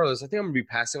 But regardless, I think I'm going to be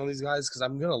passing on these guys because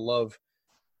I'm going to love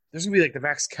 – there's going to be like the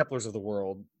Max Keplers of the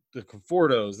world, the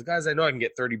Confortos, the guys I know I can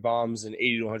get 30 bombs and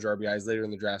 80 to 100 RBIs later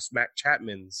in the draft, Matt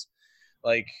Chapman's.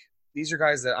 Like, these are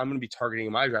guys that I'm going to be targeting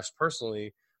in my drafts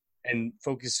personally and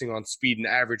focusing on speed and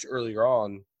average earlier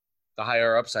on, the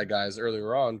higher upside guys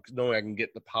earlier on, knowing I can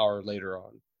get the power later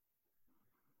on.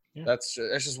 Yeah. That's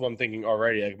just what I'm thinking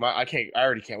already. Like I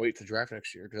already can't wait to draft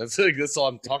next year because that's all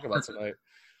I'm talking about tonight.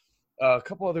 A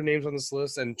couple other names on this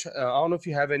list, and I don't know if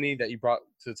you have any that you brought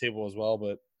to the table as well,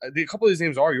 but a couple of these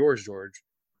names are yours, George.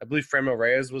 I believe Franmil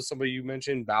Reyes was somebody you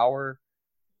mentioned. Bauer.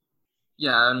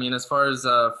 Yeah, I mean, as far as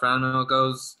Franmil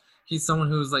goes, he's someone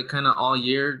who's like kind of all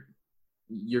year.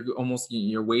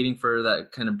 You're waiting for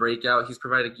that kind of breakout. He's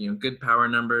provided good power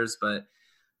numbers, but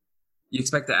you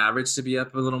expect the average to be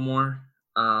up a little more.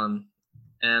 And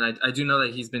I do know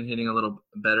that he's been hitting a little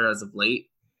better as of late.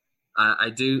 I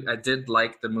did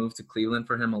like the move to Cleveland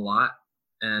for him a lot,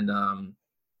 and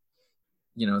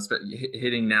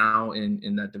hitting now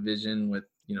in that division with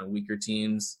weaker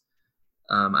teams.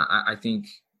 I think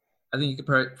he could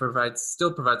provide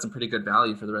some pretty good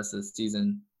value for the rest of the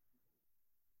season.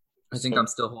 I think I'm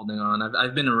still holding on.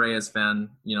 I've been a Reyes fan,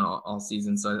 all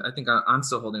season, so I think I'm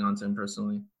still holding on to him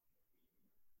personally.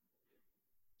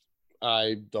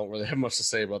 I don't really have much to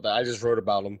say about that. I just wrote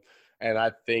about him, and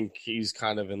I think he's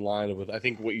kind of in line with – I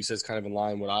think what you said is kind of in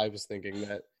line with what I was thinking,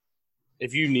 that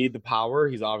if you need the power,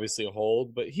 he's obviously a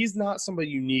hold, but he's not somebody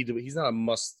you need to – he's not a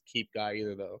must-keep guy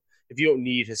either, though. If you don't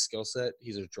need his skill set,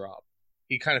 he's a drop.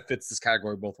 He kind of fits this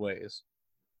category both ways.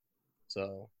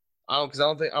 So I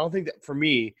don't think that for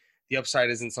me the upside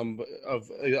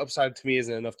the upside to me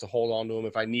isn't enough to hold on to him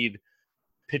if I need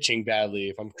pitching badly,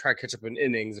 if I'm trying to catch up in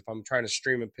innings, if I'm trying to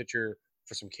stream a pitcher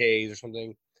for some Ks or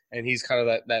something, and he's kind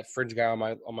of that fringe guy on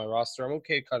my roster. I'm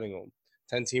okay cutting him.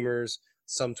 10 teamers,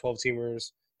 some 12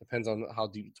 teamers, depends on how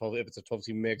deep 12 if it's a 12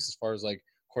 team mix as far as like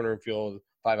corner and field,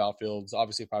 5 outfields.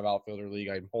 Obviously 5 outfielder league,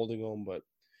 I'm holding him, but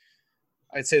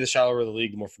I'd say the shallower the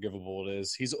league, the more forgivable it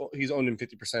is. He's owned in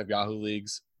 50% of Yahoo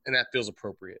leagues, and that feels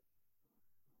appropriate.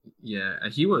 Yeah,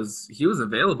 he was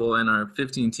available in our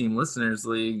 15-team listeners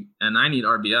league, and I need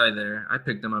RBI there. I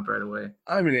picked him up right away.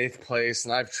 I'm in 8th place,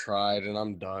 and I've tried, and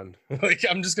I'm done. I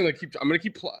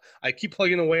keep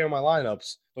plugging away on my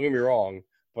lineups. Don't get me wrong,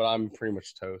 but I'm pretty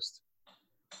much toast.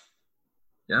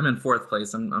 Yeah, I'm in 4th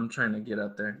place. I'm trying to get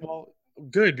up there. Well,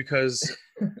 good, because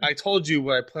I told you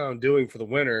what I plan on doing for the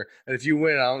winter, and if you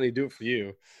win, I don't need to do it for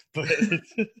you. But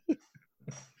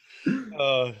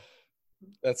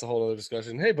that's a whole other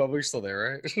discussion. Hey, Bubba, you're still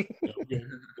there, right?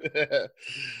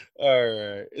 All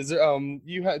right. Is there do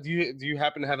you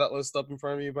happen to have that list up in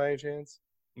front of you by any chance?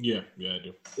 Yeah, I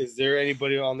do. Is there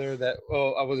anybody on there that?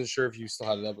 Well, I wasn't sure if you still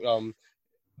had it up.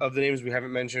 Of the names we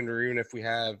haven't mentioned, or even if we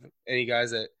have any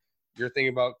guys that you're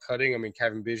thinking about cutting. I mean,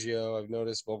 Kevin Biggio, I've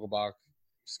noticed Vogelbach,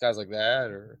 just guys like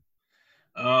that, or.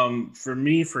 For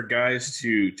me, for guys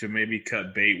to maybe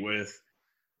cut bait with,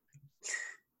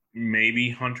 maybe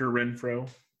Hunter Renfroe.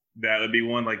 That would be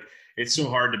one. Like, it's so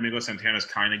hard. Domingo Santana's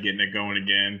kind of getting it going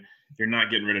again. You're not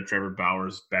getting rid of Trevor Bauer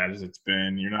as bad as it's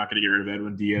been. You're not going to get rid of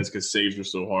Edwin Diaz because saves are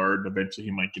so hard. Eventually,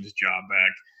 he might get his job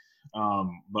back.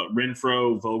 But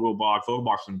Renfroe,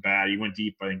 Vogelbach's been bad. He went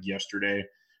deep, I think, yesterday.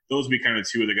 Those would be kind of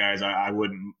two of the guys I'd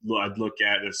look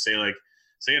at. If say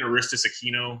an Aristis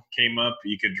Aquino came up,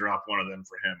 you could drop one of them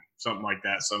for him, something like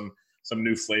that. Some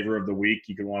new flavor of the week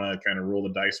you could want to kind of roll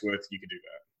the dice with. You could do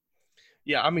that.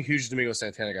 Yeah, I'm a huge Domingo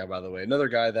Santana guy, by the way. Another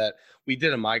guy that we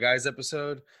did a My Guys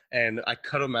episode, and I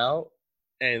cut him out.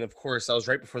 And, of course, that was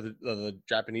right before the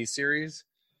Japanese series.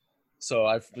 So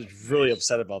I was really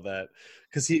upset about that.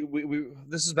 Because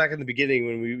this is back in the beginning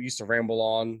when we used to ramble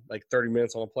on like 30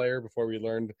 minutes on a player before we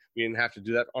learned we didn't have to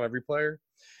do that on every player.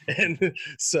 And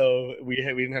so we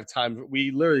didn't have time. We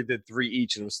literally did 3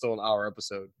 each, and it was still an hour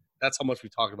episode. That's how much we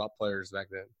talked about players back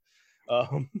then.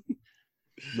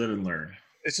 Live and learn.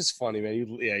 It's just funny, man.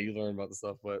 You learn about the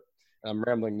stuff, but I'm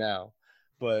rambling now.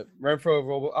 But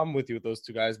Renfroe, I'm with you with those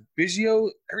two guys. Biggio,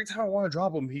 every time I want to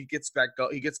drop him, he gets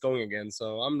going again.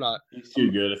 So I'm not. He's too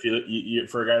good. If you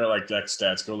for a guy that like Dex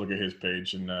stats, go look at his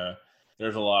page, and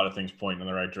there's a lot of things pointing in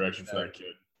the right direction for that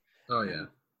kid. Oh yeah.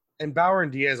 And Bauer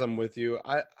and Diaz, I'm with you.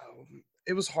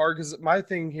 It was hard because my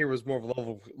thing here was more of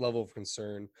a level of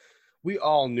concern. We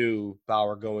all knew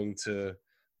Bauer going to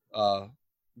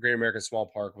Great American Small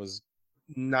Park was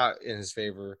not in his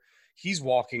favor. He's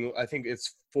walking, I think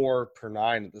it's 4 per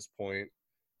 9 at this point.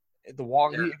 The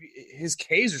walk, yeah. His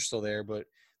Ks are still there, but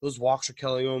those walks are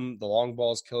killing him. The long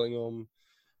ball is killing him.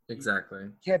 Exactly.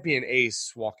 He can't be an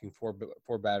ace walking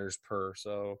four batters per.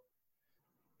 So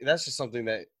that's just something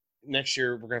that next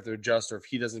year we're gonna have to adjust. Or if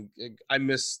he doesn't, I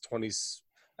miss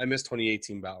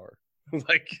 2018 Bauer.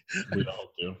 Like we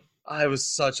all do. I was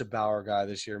such a Bauer guy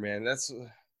this year, man.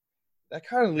 That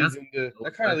kind of leads into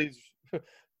that kind of leads.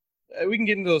 We can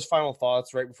get into those final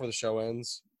thoughts right before the show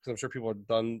ends because I'm sure people are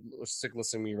done sick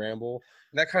listening to me ramble.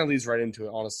 And that kind of leads right into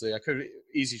it, honestly. I could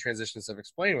easy transition instead of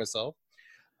explaining myself.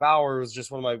 Bauer was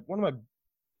just one of my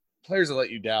players that let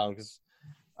you down because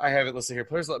I have it listed here.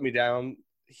 Players that let me down.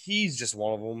 He's just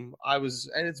one of them.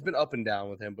 And it's been up and down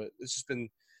with him, but it's just been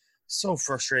so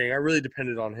frustrating. I really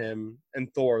depended on him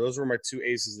and Thor. Those were my 2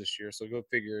 aces this year. So go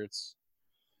figure. It's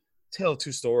tale of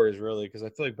 2 stories, really, because I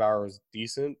feel like Bauer was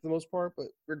decent for the most part. But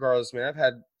regardless, man, I've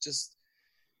had just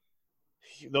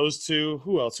those 2.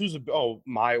 Who else?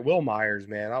 Will Myers,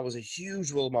 man. I was a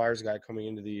huge Will Myers guy coming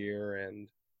into the year, and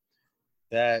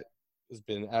that has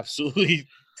been absolutely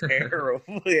terrible.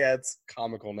 Yeah, it's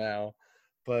comical now.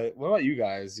 But what about you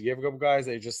guys? Do you have a couple guys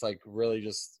that just like really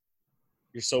just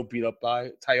you're so beat up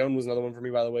by? Tyone was another one for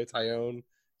me, by the way. Tyone,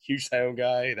 huge Tyone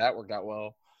guy. That worked out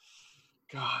well.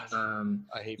 God,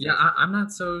 I hate. Yeah, I'm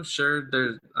not so sure.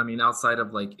 Outside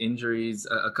of like injuries,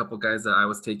 a couple guys that I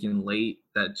was taking late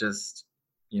that just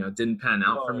didn't pan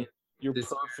out for me. You're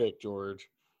perfect, George.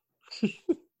 I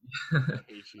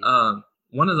hate you.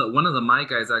 One of the my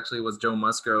guys actually was Joe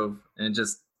Musgrove, and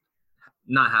just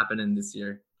not happening this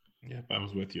year. Yep, I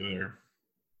was with you there.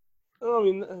 I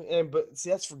mean, but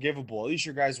see, that's forgivable. At least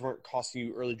your guys weren't costing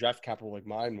you early draft capital like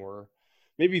mine were.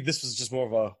 Maybe this was just more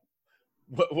of a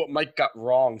what Mike got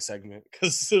wrong segment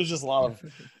because it was just a lot of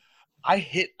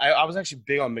I was actually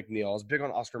big on McNeil. I was big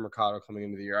on Oscar Mercado coming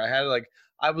into the year.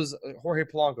 I was Jorge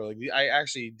Polanco. I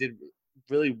actually did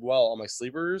really well on my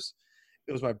sleepers.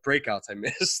 It was my breakouts I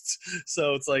missed.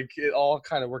 So it's like it all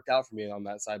kind of worked out for me on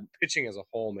that side. Pitching as a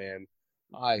whole, man,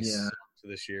 sucked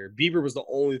this year. Bieber was the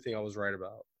only thing I was right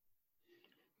about.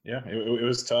 Yeah, it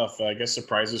was tough. I guess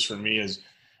surprises for me is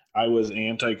I was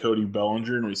anti-Cody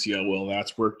Bellinger, and we see how well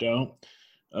that's worked out.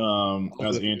 I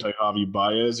was anti-Javi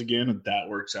Baez again, and that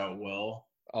works out well.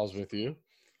 I was with you.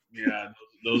 Yeah,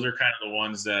 those are kind of the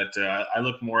ones that I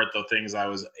look more at the things I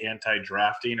was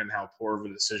anti-drafting and how poor of a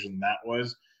decision that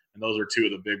was. And those are 2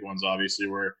 of the big ones, obviously,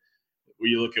 where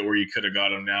you look at where you could have got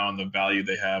them now and the value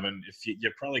they have. And if you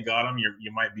probably got them,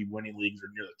 you might be winning leagues or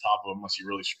near the top of them unless you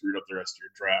really screwed up the rest of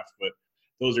your draft. But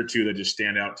those are 2 that just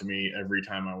stand out to me every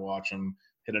time I watch them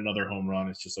hit another home run.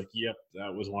 It's just like, yep,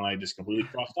 that was one I just completely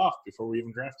crossed off before we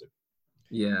even drafted.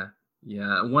 Yeah.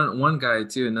 One guy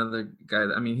too, another guy.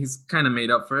 He's kind of made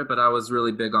up for it, but I was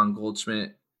really big on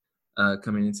Goldschmidt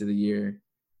coming into the year,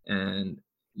 and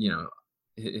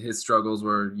his struggles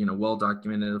were well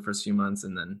documented the first few months,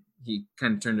 and then he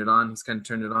kind of turned it on. He's kind of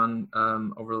turned it on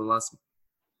over the last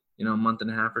month and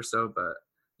a half or so. But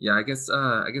yeah, I guess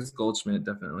Goldschmidt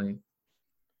definitely.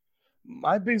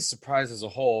 My biggest surprise as a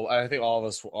whole, I think all of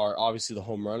us are obviously the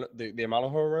home run, the amount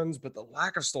of home runs, but the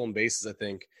lack of stolen bases. I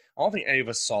don't think any of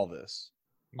us saw this.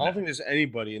 I don't think there's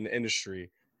anybody in the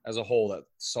industry as a whole that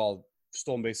saw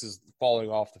stolen bases falling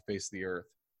off the face of the earth.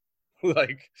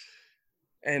 Like,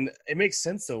 and it makes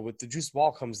sense though. With the juice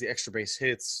ball comes the extra base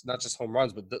hits, not just home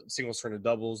runs, but the singles turn to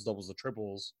doubles, doubles to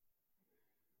triples.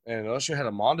 And unless you had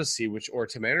a Mondesi, or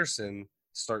Tim Anderson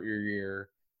start your year,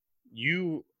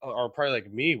 you are probably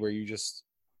like me, where you just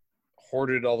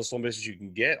hoarded all the stolen bases you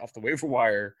can get off the waiver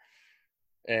wire,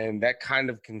 and that kind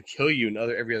of can kill you in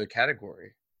every other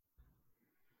category.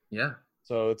 Yeah.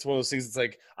 So it's one of those things. It's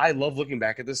like I love looking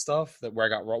back at this stuff where I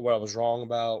got what I was wrong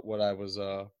about, what I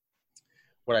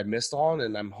missed on,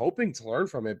 and I'm hoping to learn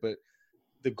from it. But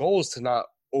the goal is to not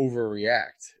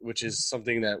overreact, which is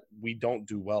something that we don't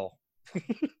do well.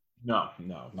 No,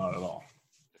 not at all.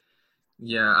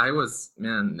 Yeah, I was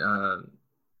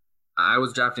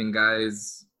drafting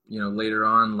guys, later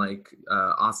on, like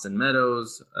Austin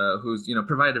Meadows, who's,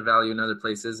 provided value in other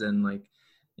places, and like,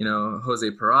 Jose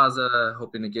Peraza,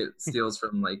 hoping to get steals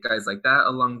from like guys like that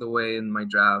along the way in my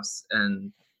drafts,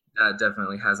 and that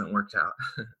definitely hasn't worked out.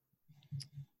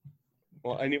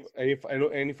 Well,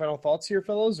 any final thoughts here,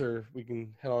 fellows, or we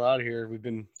can head on out of here? We've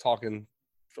been talking,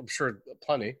 I'm sure,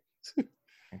 plenty.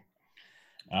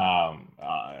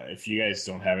 If you guys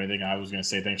don't have anything, I was going to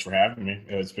say thanks for having me.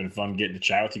 It's been fun getting to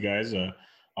chat with you guys.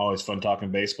 Always fun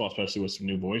talking baseball, especially with some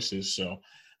new voices. So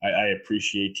I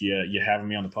appreciate you having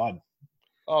me on the pod.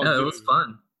 Oh, yeah, dude, it was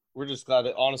fun. We're just glad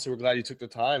that, honestly, we're glad you took the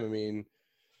time. I mean,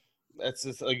 that's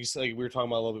just, like you said, like we were talking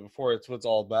about a little bit before. It's what it's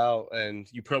all about. And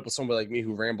you put up with somebody like me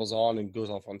who rambles on and goes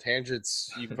off on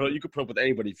tangents. You could put up with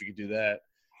anybody if you could do that.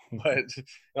 But in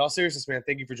all seriousness, man,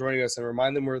 thank you for joining us, and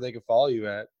remind them where they can follow you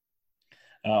at.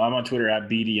 I'm on Twitter at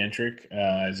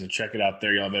BDentric. So check it out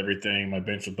there. You'll have everything. My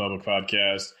Bench with Bubba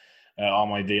podcast, all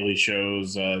my daily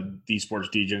shows,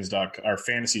 thesportsdegens.com, or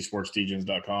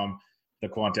fantasysportsdegens.com,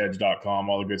 thequantedge.com,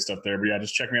 all the good stuff there. But yeah,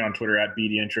 just check me out on Twitter at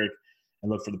BDentric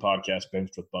and look for the podcast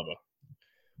Bench with Bubba.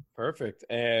 Perfect.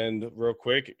 And real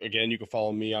quick, again, you can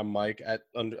follow me. I'm Mike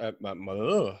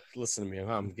listen to me.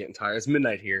 I'm getting tired. It's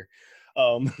midnight here.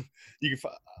 I'm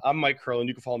Mike Kurland.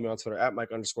 You can follow me on Twitter at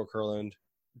Mike_Kurland.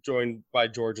 Joined by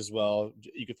George as well.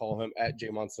 You can follow him at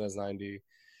jmontanez90.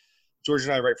 George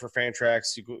and I write for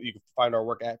Fantrax. You can find our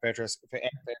work at Fantrax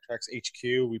HQ.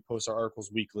 We post our articles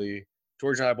weekly.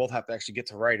 George and I both have to actually get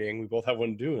to writing. We both have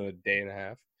one to do in a day and a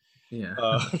half. Yeah.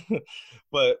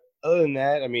 But other than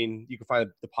that, I mean, you can find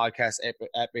the podcast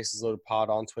at Bases Loaded Pod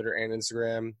on Twitter and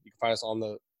Instagram. You can find us on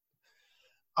the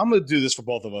 – I'm going to do this for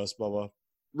both of us, Bubba.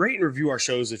 Rate and review our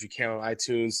shows if you can on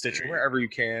iTunes, Stitcher, wherever you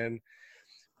can.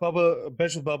 Bubba,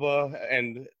 Bench with Bubba,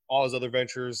 and all his other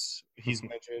ventures he's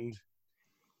mentioned.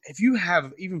 If you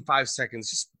have even 5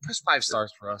 seconds, just press 5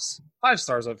 stars for us. 5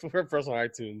 stars for us on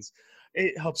iTunes.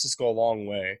 It helps us go a long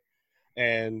way.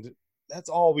 And that's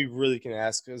all we really can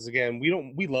ask. Because again,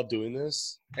 we love doing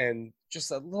this, and just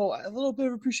a little bit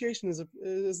of appreciation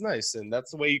is nice, and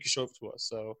that's the way you can show up to us.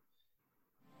 So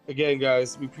again,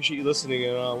 guys, we appreciate you listening,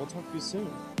 and we'll talk to you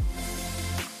soon.